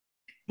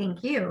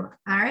 Thank you.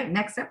 All right,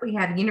 next up we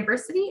have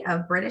University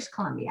of British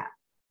Columbia.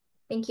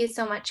 Thank you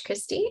so much,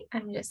 Christy.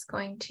 I'm just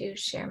going to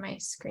share my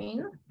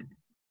screen.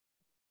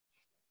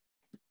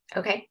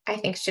 Okay, I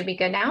think should be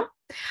good now.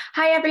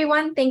 Hi,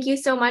 everyone. Thank you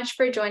so much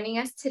for joining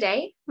us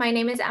today. My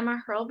name is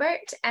Emma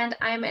Hurlbert, and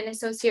I'm an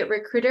associate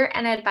recruiter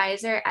and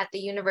advisor at the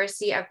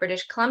University of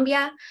British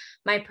Columbia.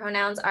 My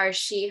pronouns are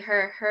she,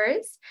 her,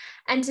 hers.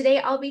 And today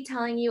I'll be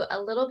telling you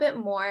a little bit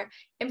more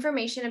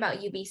information about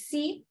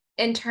UBC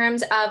in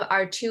terms of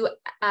our two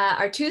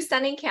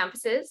stunning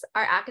campuses,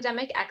 our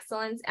academic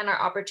excellence, and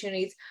our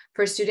opportunities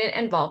for student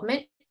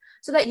involvement,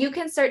 so that you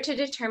can start to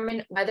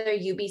determine whether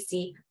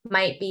UBC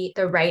might be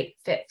the right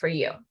fit for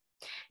you.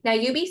 Now,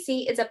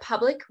 UBC is a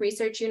public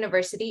research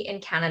university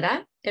in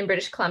Canada, in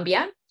British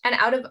Columbia, and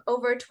out of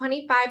over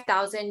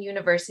 25,000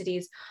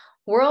 universities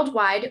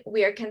worldwide,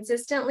 we are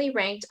consistently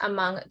ranked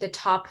among the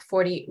top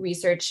 40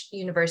 research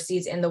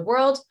universities in the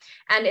world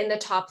and in the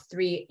top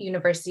 3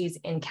 universities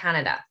in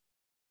Canada.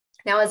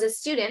 Now, as a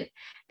student,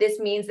 this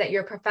means that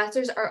your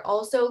professors are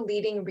also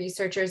leading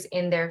researchers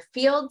in their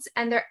fields,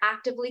 and they're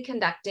actively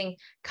conducting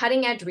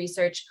cutting-edge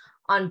research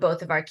on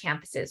both of our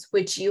campuses,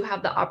 which you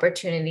have the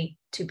opportunity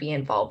to be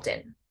involved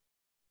in.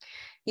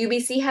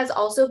 UBC has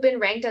also been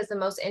ranked as the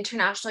most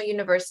international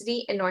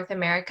university in North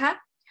America.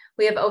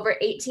 We have over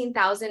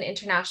 18,000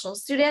 international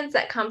students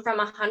that come from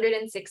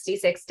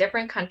 166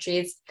 different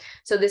countries.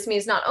 So this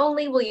means not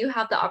only will you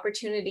have the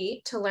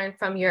opportunity to learn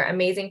from your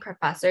amazing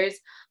professors,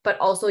 but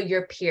also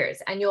your peers,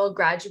 and you'll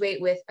graduate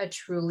with a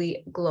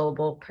truly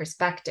global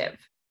perspective.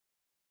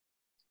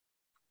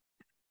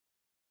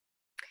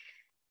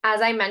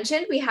 As I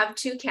mentioned, we have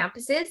two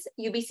campuses.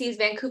 UBC's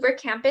Vancouver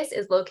campus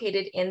is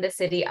located in the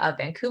city of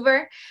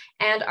Vancouver,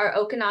 and our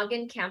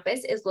Okanagan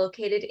campus is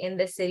located in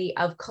the city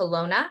of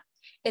Kelowna,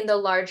 in the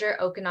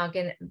larger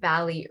Okanagan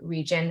Valley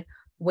region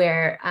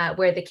where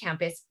the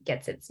campus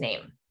gets its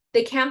name.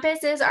 The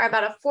campuses are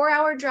about a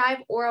 4-hour drive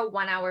or a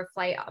 1-hour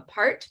flight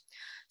apart.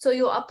 So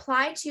you'll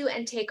apply to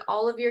and take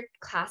all of your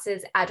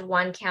classes at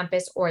one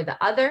campus or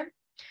the other.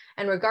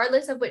 And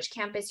regardless of which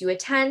campus you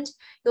attend,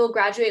 you'll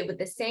graduate with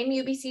the same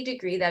UBC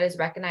degree that is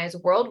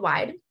recognized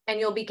worldwide, and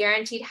you'll be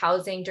guaranteed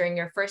housing during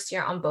your first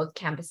year on both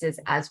campuses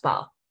as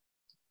well.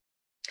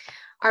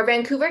 Our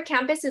Vancouver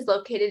campus is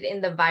located in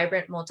the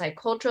vibrant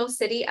multicultural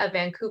city of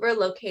Vancouver,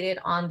 located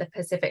on the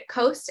Pacific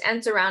coast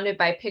and surrounded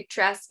by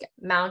picturesque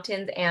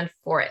mountains and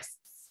forests.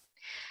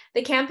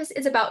 The campus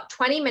is about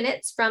 20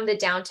 minutes from the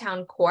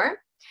downtown core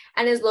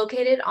and is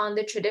located on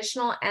the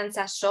traditional,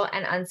 ancestral,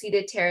 and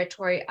unceded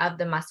territory of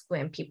the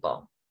Musqueam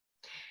people.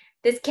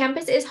 This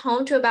campus is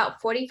home to about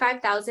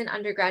 45,000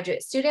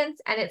 undergraduate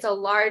students, and it's a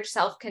large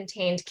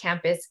self-contained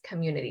campus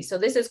community. So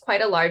this is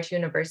quite a large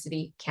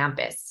university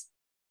campus.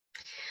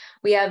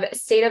 We have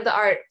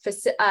state-of-the-art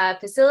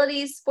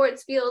facilities,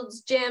 sports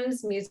fields,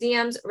 gyms,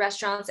 museums,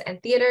 restaurants,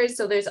 and theaters.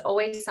 So there's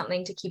always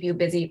something to keep you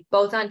busy,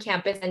 both on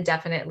campus and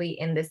definitely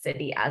in the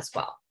city as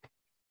well.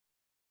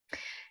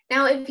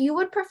 Now, if you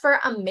would prefer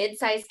a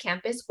mid-sized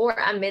campus or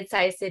a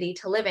mid-sized city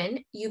to live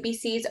in,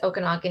 UBC's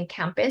Okanagan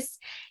campus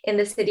in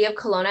the city of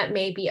Kelowna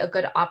may be a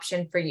good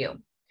option for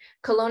you.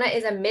 Kelowna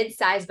is a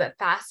mid-sized but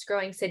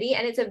fast-growing city,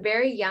 and it's a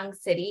very young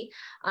city.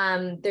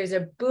 There's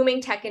a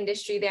booming tech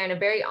industry there and a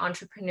very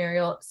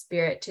entrepreneurial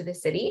spirit to the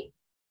city.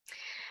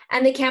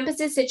 And the campus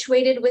is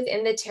situated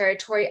within the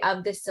territory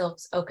of the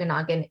Syilx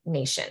Okanagan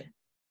Nation.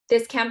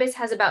 This campus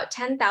has about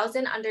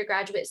 10,000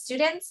 undergraduate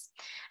students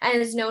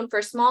and is known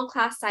for small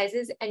class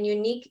sizes and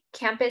unique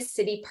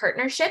campus-city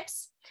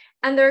partnerships.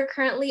 And there are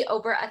currently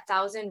over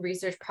 1,000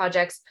 research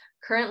projects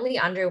currently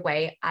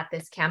underway at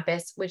this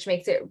campus, which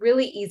makes it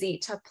really easy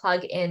to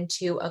plug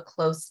into a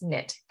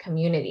close-knit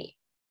community.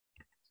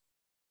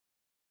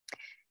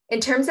 In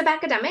terms of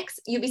academics,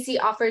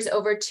 UBC offers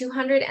over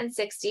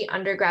 260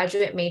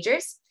 undergraduate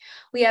majors.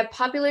 We have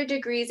popular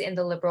degrees in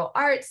the liberal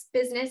arts,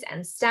 business,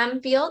 and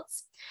STEM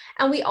fields.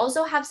 And we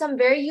also have some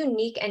very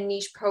unique and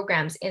niche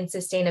programs in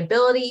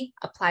sustainability,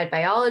 applied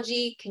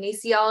biology,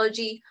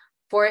 kinesiology,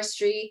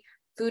 forestry,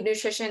 food,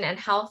 nutrition, and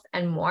health,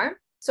 and more.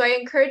 So I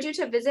encourage you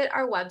to visit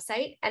our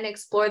website and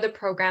explore the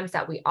programs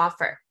that we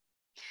offer.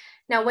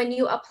 Now, when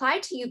you apply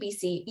to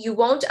UBC, you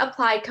won't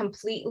apply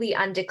completely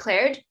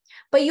undeclared,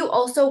 but you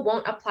also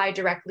won't apply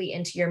directly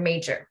into your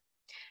major.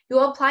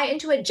 You'll apply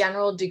into a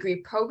general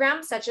degree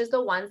program, such as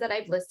the ones that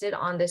I've listed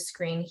on the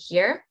screen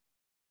here.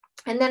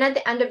 And then at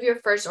the end of your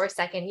first or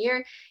second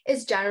year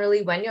is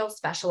generally when you'll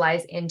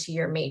specialize into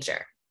your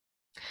major.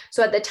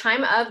 So at the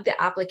time of the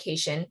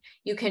application,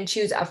 you can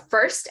choose a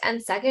first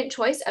and second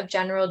choice of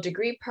general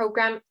degree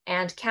program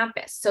and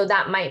campus. So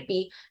that might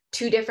be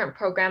 2 different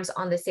programs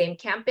on the same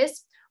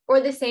campus or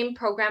the same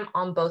program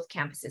on both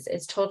campuses.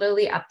 It's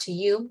totally up to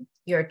you,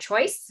 your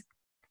choice.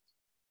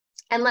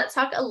 And let's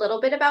talk a little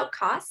bit about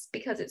costs,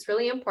 because it's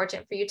really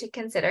important for you to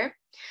consider.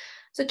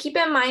 So keep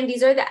in mind,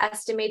 these are the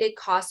estimated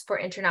costs for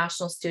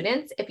international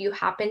students. If you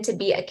happen to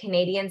be a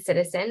Canadian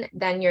citizen,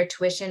 then your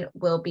tuition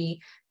will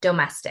be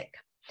domestic.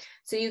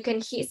 So you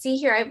can see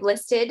here, I've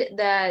listed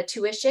the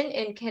tuition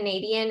in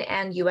Canadian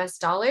and US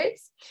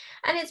dollars,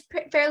 and it's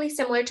fairly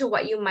similar to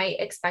what you might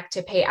expect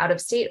to pay out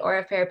of state, or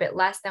a fair bit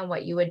less than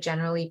what you would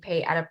generally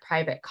pay at a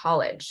private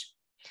college.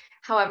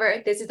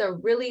 However, this is a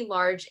really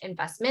large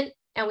investment,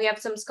 and we have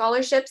some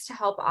scholarships to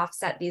help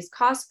offset these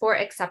costs for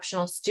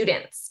exceptional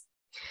students.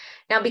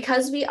 Now,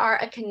 because we are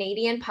a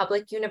Canadian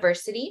public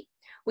university,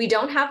 we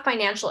don't have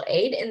financial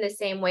aid in the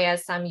same way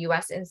as some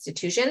US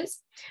institutions,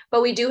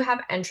 but we do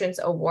have entrance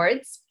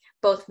awards,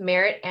 both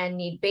merit and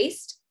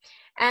need-based,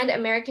 and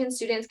American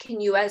students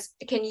can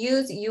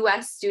use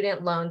US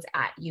student loans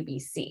at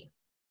UBC.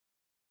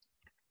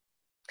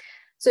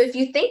 So if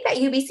you think that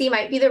UBC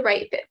might be the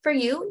right fit for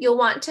you, you'll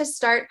want to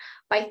start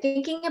by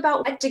thinking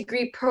about what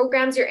degree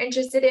programs you're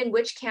interested in,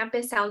 which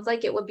campus sounds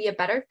like it would be a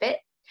better fit.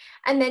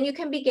 And then you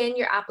can begin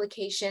your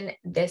application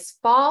this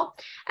fall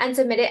and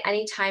submit it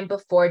anytime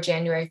before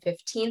January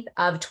 15th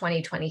of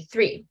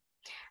 2023.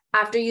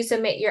 After you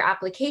submit your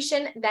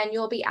application, then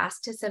you'll be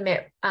asked to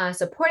submit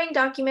supporting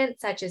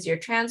documents such as your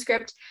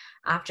transcript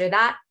after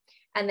that,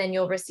 and then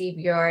you'll receive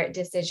your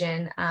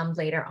decision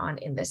later on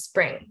in the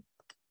spring.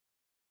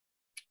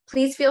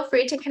 Please feel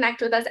free to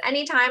connect with us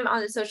anytime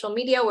on the social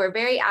media. We're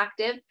very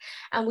active,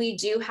 and we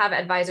do have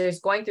advisors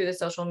going through the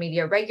social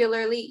media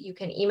regularly. You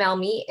can email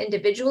me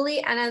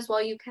individually, and as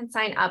well, you can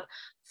sign up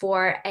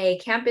for a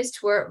campus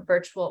tour,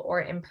 virtual or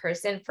in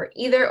person, for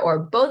either or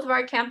both of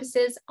our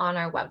campuses on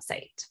our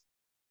website.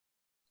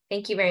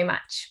 Thank you very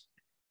much.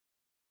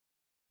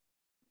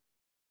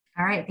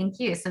 All right, thank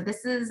you. So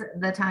this is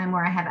the time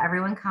where I have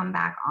everyone come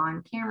back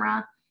on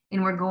camera,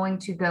 and we're going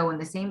to go in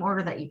the same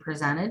order that you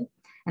presented.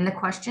 And the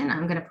question,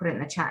 I'm going to put it in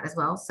the chat as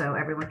well so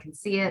everyone can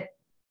see it,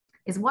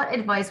 is what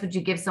advice would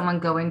you give someone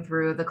going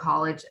through the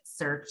college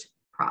search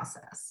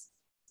process?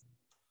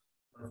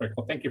 Perfect.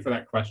 Well, thank you for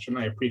that question.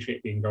 I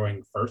appreciate being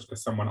going first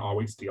because someone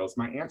always steals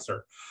my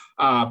answer.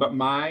 But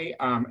my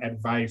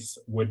advice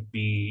would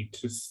be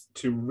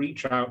to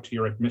reach out to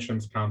your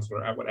admissions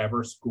counselor at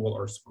whatever school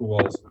or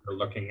schools you're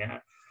looking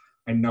at.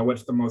 I know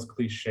it's the most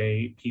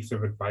cliche piece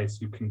of advice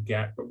you can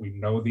get, but we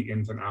know the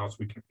ins and outs.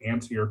 We can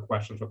answer your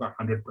questions with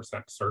 100%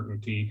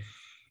 certainty.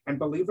 And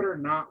believe it or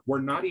not,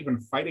 we're not even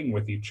fighting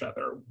with each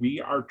other.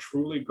 We are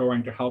truly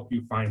going to help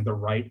you find the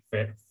right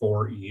fit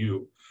for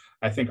you.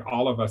 I think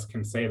all of us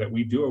can say that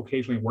we do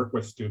occasionally work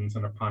with students,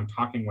 and upon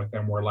talking with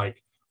them, we're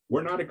like,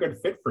 we're not a good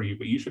fit for you,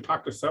 but you should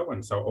talk to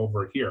so-and-so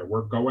over here.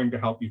 We're going to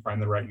help you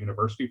find the right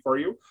university for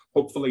you.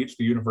 Hopefully it's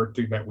the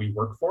university that we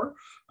work for.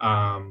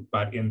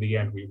 But in the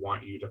end, we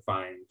want you to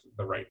find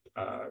the right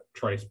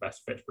choice,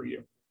 best fit for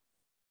you.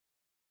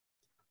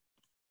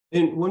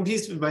 And one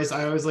piece of advice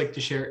I always like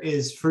to share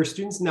is for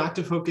students not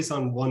to focus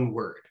on one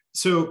word.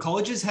 So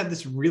colleges have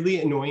this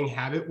really annoying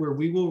habit where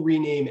we will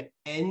rename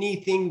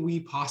anything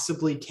we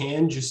possibly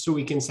can just so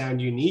we can sound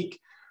unique,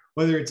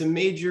 whether it's a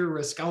major,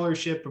 a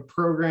scholarship, a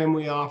program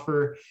we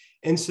offer.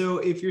 And so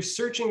if you're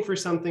searching for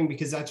something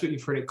because that's what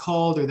you've heard it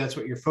called, or that's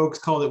what your folks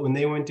called it when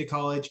they went to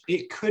college,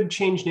 it could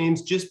change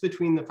names just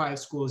between the 5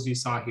 schools you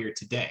saw here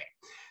today.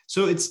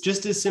 So it's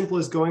just as simple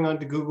as going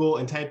onto Google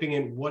and typing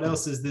in what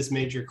else is this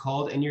major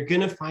called, and you're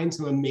going to find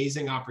some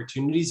amazing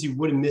opportunities you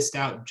would have missed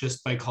out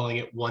just by calling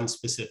it one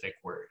specific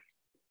word.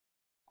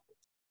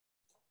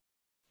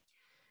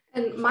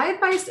 And my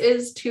advice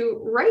is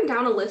to write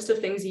down a list of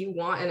things you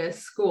want in a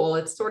school.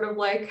 It's sort of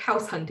like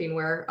house hunting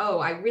where, oh,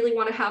 I really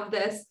want to have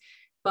this,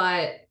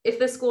 but if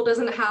this school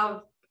doesn't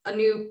have a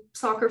new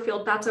soccer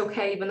field, that's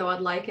okay, even though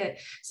I'd like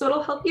it. So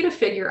it'll help you to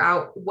figure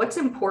out what's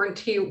important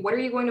to you. What are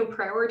you going to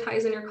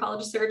prioritize in your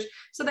college search?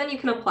 So then you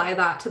can apply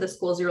that to the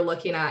schools you're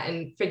looking at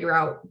and figure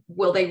out,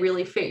 will they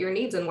really fit your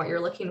needs and what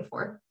you're looking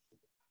for?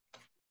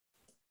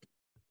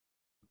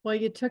 Well,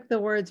 you took the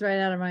words right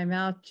out of my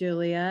mouth,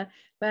 Julia,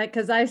 but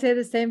because I say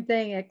the same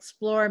thing,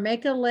 explore,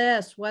 make a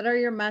list. What are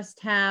your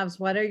must-haves?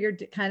 What are your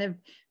kind of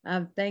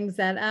things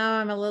that, oh,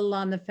 I'm a little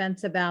on the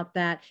fence about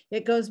that.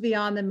 It goes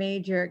beyond the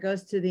major. It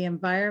goes to the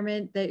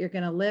environment that you're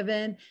going to live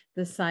in,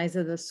 the size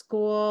of the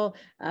school.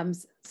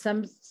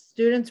 Some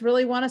students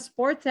really want a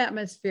sports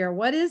atmosphere.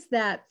 What is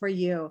that for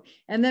you?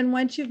 And then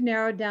once you've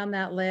narrowed down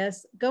that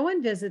list, go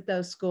and visit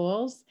those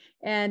schools,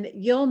 and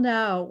you'll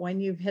know when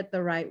you've hit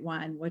the right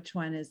one, which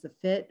one is the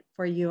fit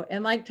for you.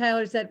 And like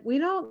Tyler said, we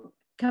don't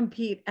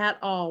compete at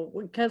all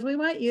because we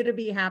want you to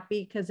be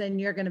happy, because then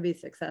you're going to be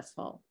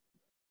successful.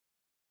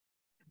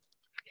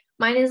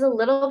 Mine is a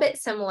little bit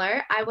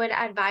similar. I would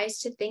advise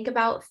to think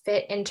about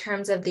fit in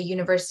terms of the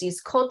university's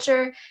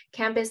culture,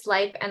 campus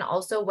life, and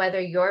also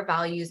whether your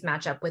values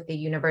match up with the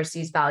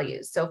university's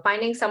values. So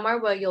finding somewhere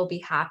where you'll be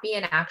happy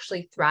and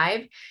actually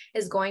thrive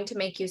is going to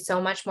make you so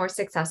much more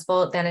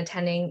successful than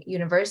attending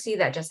university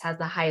that just has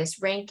the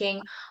highest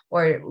ranking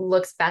or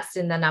looks best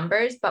in the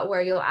numbers, but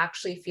where you'll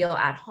actually feel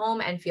at home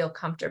and feel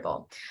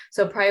comfortable.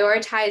 So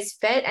prioritize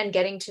fit and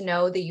getting to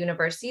know the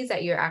universities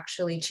that you're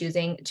actually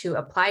choosing to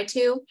apply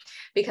to,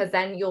 because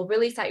then you'll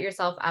really set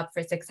yourself up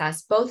for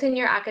success, both in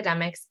your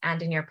academics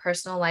and in your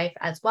personal life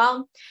as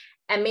well.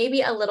 And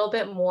maybe a little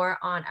bit more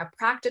on a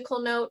practical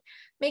note,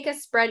 make a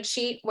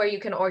spreadsheet where you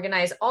can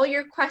organize all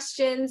your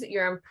questions,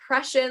 your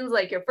impressions,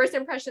 like your first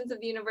impressions of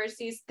the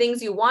universities,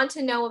 things you want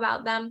to know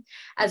about them,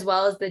 as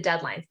well as the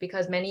deadlines,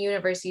 because many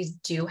universities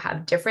do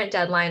have different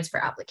deadlines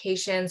for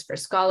applications, for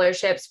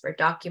scholarships, for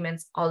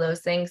documents, all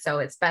those things. So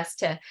it's best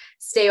to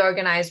stay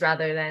organized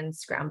rather than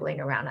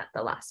scrambling around at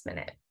the last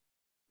minute.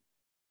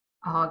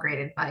 All great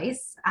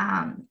advice.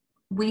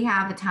 We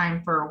have a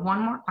time for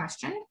one more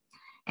question.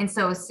 And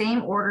so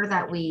same order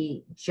that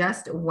we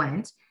just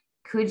went,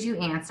 could you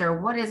answer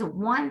what is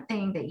one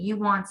thing that you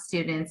want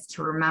students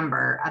to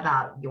remember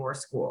about your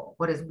school?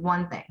 What is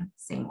one thing?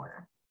 Same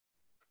order.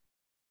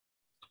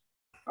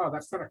 Oh,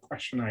 that's not a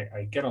question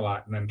I get a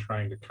lot, and then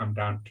trying to come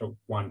down to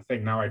one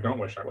thing. Now I don't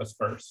wish I was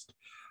first.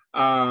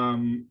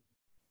 I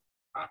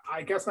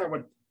guess I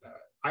would,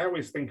 I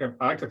like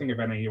to think of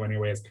NAU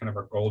anyway as kind of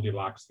a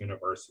Goldilocks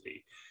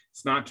university.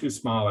 It's not too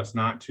small, it's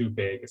not too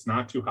big, it's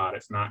not too hot,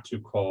 it's not too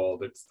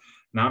cold, it's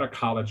not a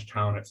college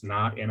town, it's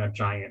not in a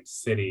giant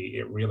city.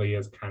 It really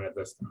is kind of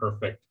this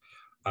perfect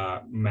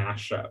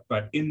mashup.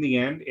 But in the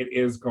end, it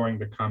is going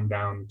to come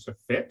down to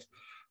fit.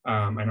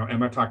 I know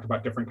Emma talked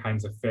about different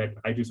kinds of fit.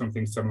 I do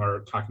something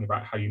similar, talking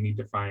about how you need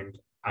to find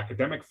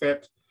academic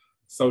fit,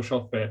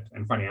 social fit,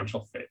 and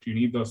financial fit. You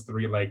need those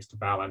 3 legs to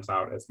balance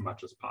out as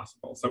much as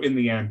possible. So in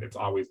the end, it's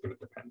always going to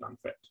depend on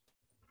fit.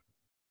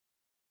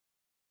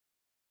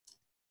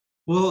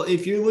 Well,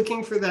 if you're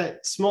looking for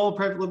that small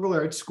private liberal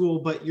arts school,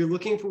 but you're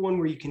looking for one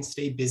where you can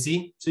stay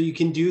busy, so you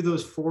can do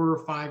those 4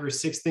 or 5 or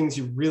 6 things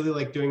you really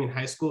like doing in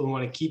high school and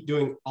want to keep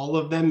doing all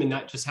of them and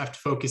not just have to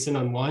focus in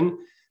on one,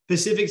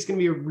 Pacific's going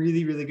to be a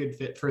really, really good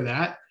fit for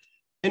that.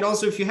 And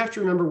also, if you have to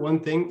remember one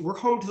thing, we're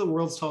home to the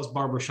world's tallest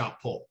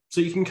barbershop pole.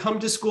 So you can come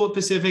to school at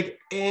Pacific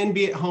and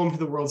be at home to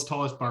the world's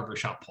tallest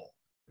barbershop pole.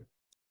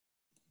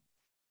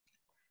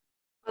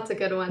 That's a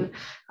good one.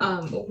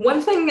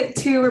 One thing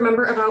to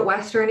remember about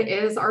Western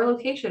is our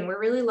location. We're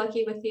really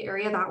lucky with the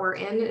area that we're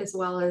in, as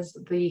well as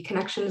the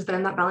connections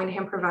then that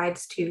Bellingham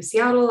provides to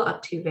Seattle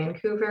up to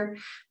Vancouver.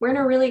 We're in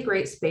a really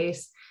great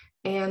space,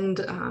 and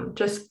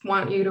just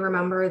want you to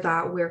remember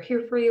that we're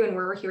here for you and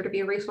we're here to be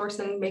a resource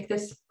and make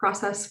this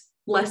process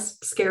less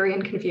scary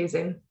and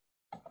confusing.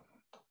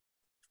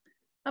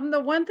 The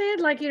one thing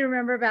I'd like you to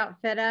remember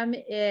about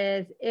FIDM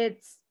is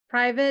it's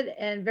private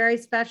and very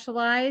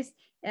specialized,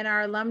 and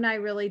our alumni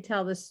really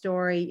tell the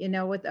story, you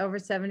know, with over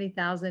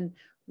 70,000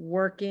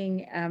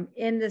 working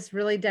in this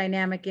really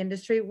dynamic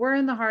industry. We're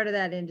in the heart of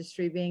that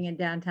industry, being in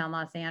downtown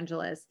Los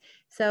Angeles.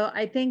 So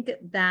I think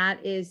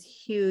that is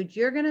huge.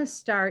 You're going to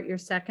start your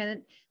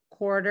second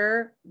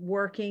quarter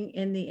working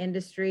in the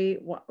industry,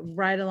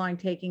 right along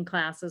taking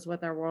classes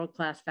with our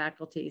world-class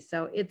faculty.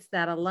 So it's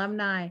that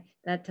alumni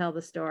that tell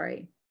the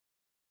story.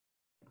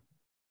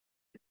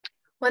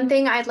 One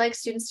thing I'd like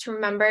students to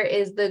remember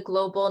is the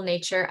global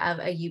nature of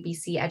a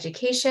UBC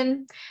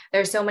education. There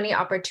are so many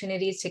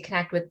opportunities to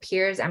connect with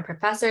peers and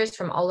professors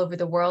from all over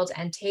the world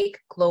and take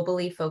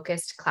globally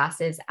focused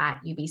classes at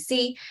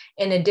UBC,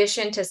 in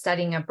addition to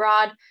studying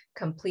abroad,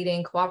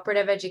 completing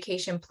cooperative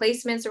education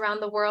placements around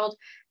the world,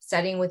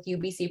 studying with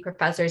UBC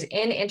professors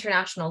in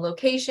international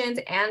locations,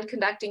 and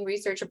conducting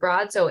research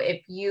abroad. So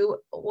if you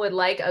would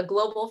like a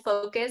global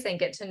focus and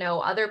get to know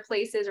other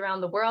places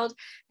around the world,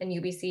 then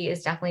UBC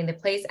is definitely the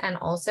place. And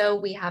also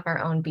we have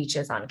our own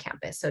beaches on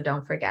campus, so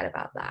don't forget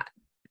about that.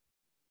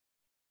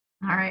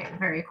 All right,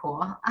 very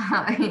cool.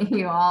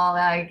 You all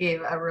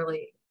gave a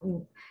really,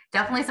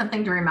 definitely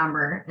something to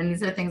remember. And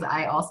these are things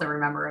I also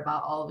remember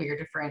about all of your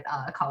different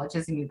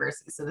colleges and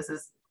universities. So this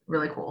is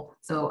really cool.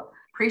 So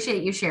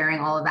appreciate you sharing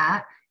all of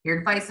that. Your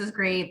advice is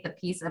great. The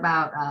piece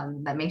about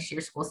that makes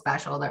your school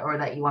special, or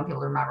that you want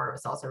people to remember,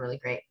 was also really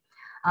great.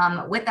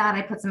 With that,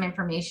 I put some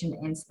information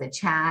into the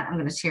chat. I'm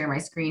going to share my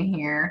screen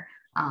here.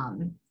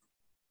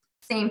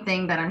 Same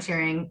thing that I'm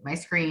sharing my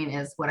screen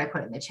is what I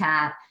put in the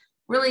chat.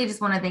 Really just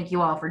want to thank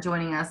you all for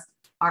joining us,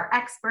 our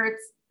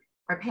experts,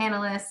 our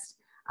panelists.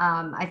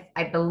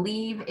 I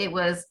believe it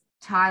was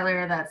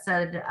Tyler that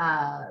said,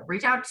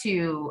 reach out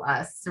to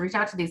us, reach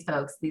out to these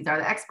folks. These are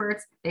the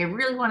experts. They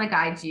really want to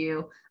guide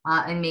you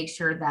and make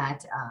sure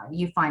that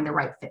you find the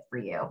right fit for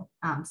you.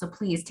 So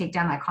please take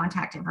down that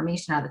contact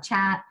information out of the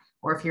chat,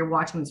 or if you're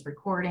watching this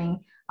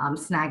recording,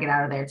 snag it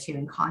out of there too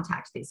and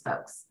contact these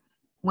folks.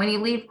 When you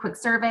leave, quick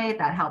survey,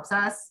 that helps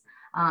us.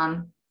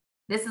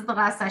 This is the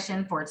last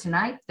session for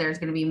tonight. There's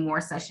going to be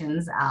more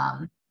sessions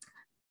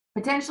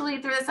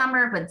potentially through the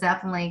summer, but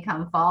definitely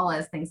come fall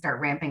as things start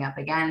ramping up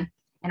again.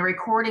 And a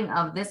recording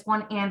of this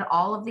one and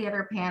all of the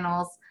other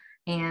panels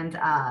and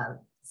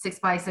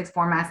 6x6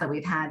 formats that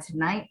we've had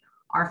tonight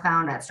are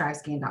found at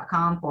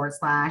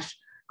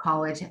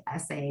strivescan.com/college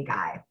essay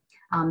guide.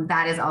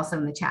 That is also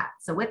in the chat.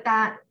 So with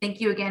that, thank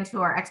you again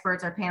to our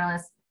experts, our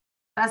panelists.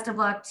 Best of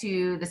luck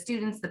to the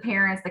students, the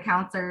parents, the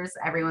counselors,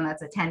 everyone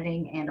that's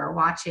attending and or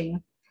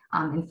watching,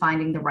 in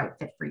finding the right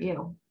fit for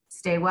you.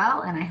 Stay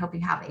well, and I hope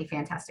you have a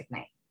fantastic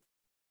night.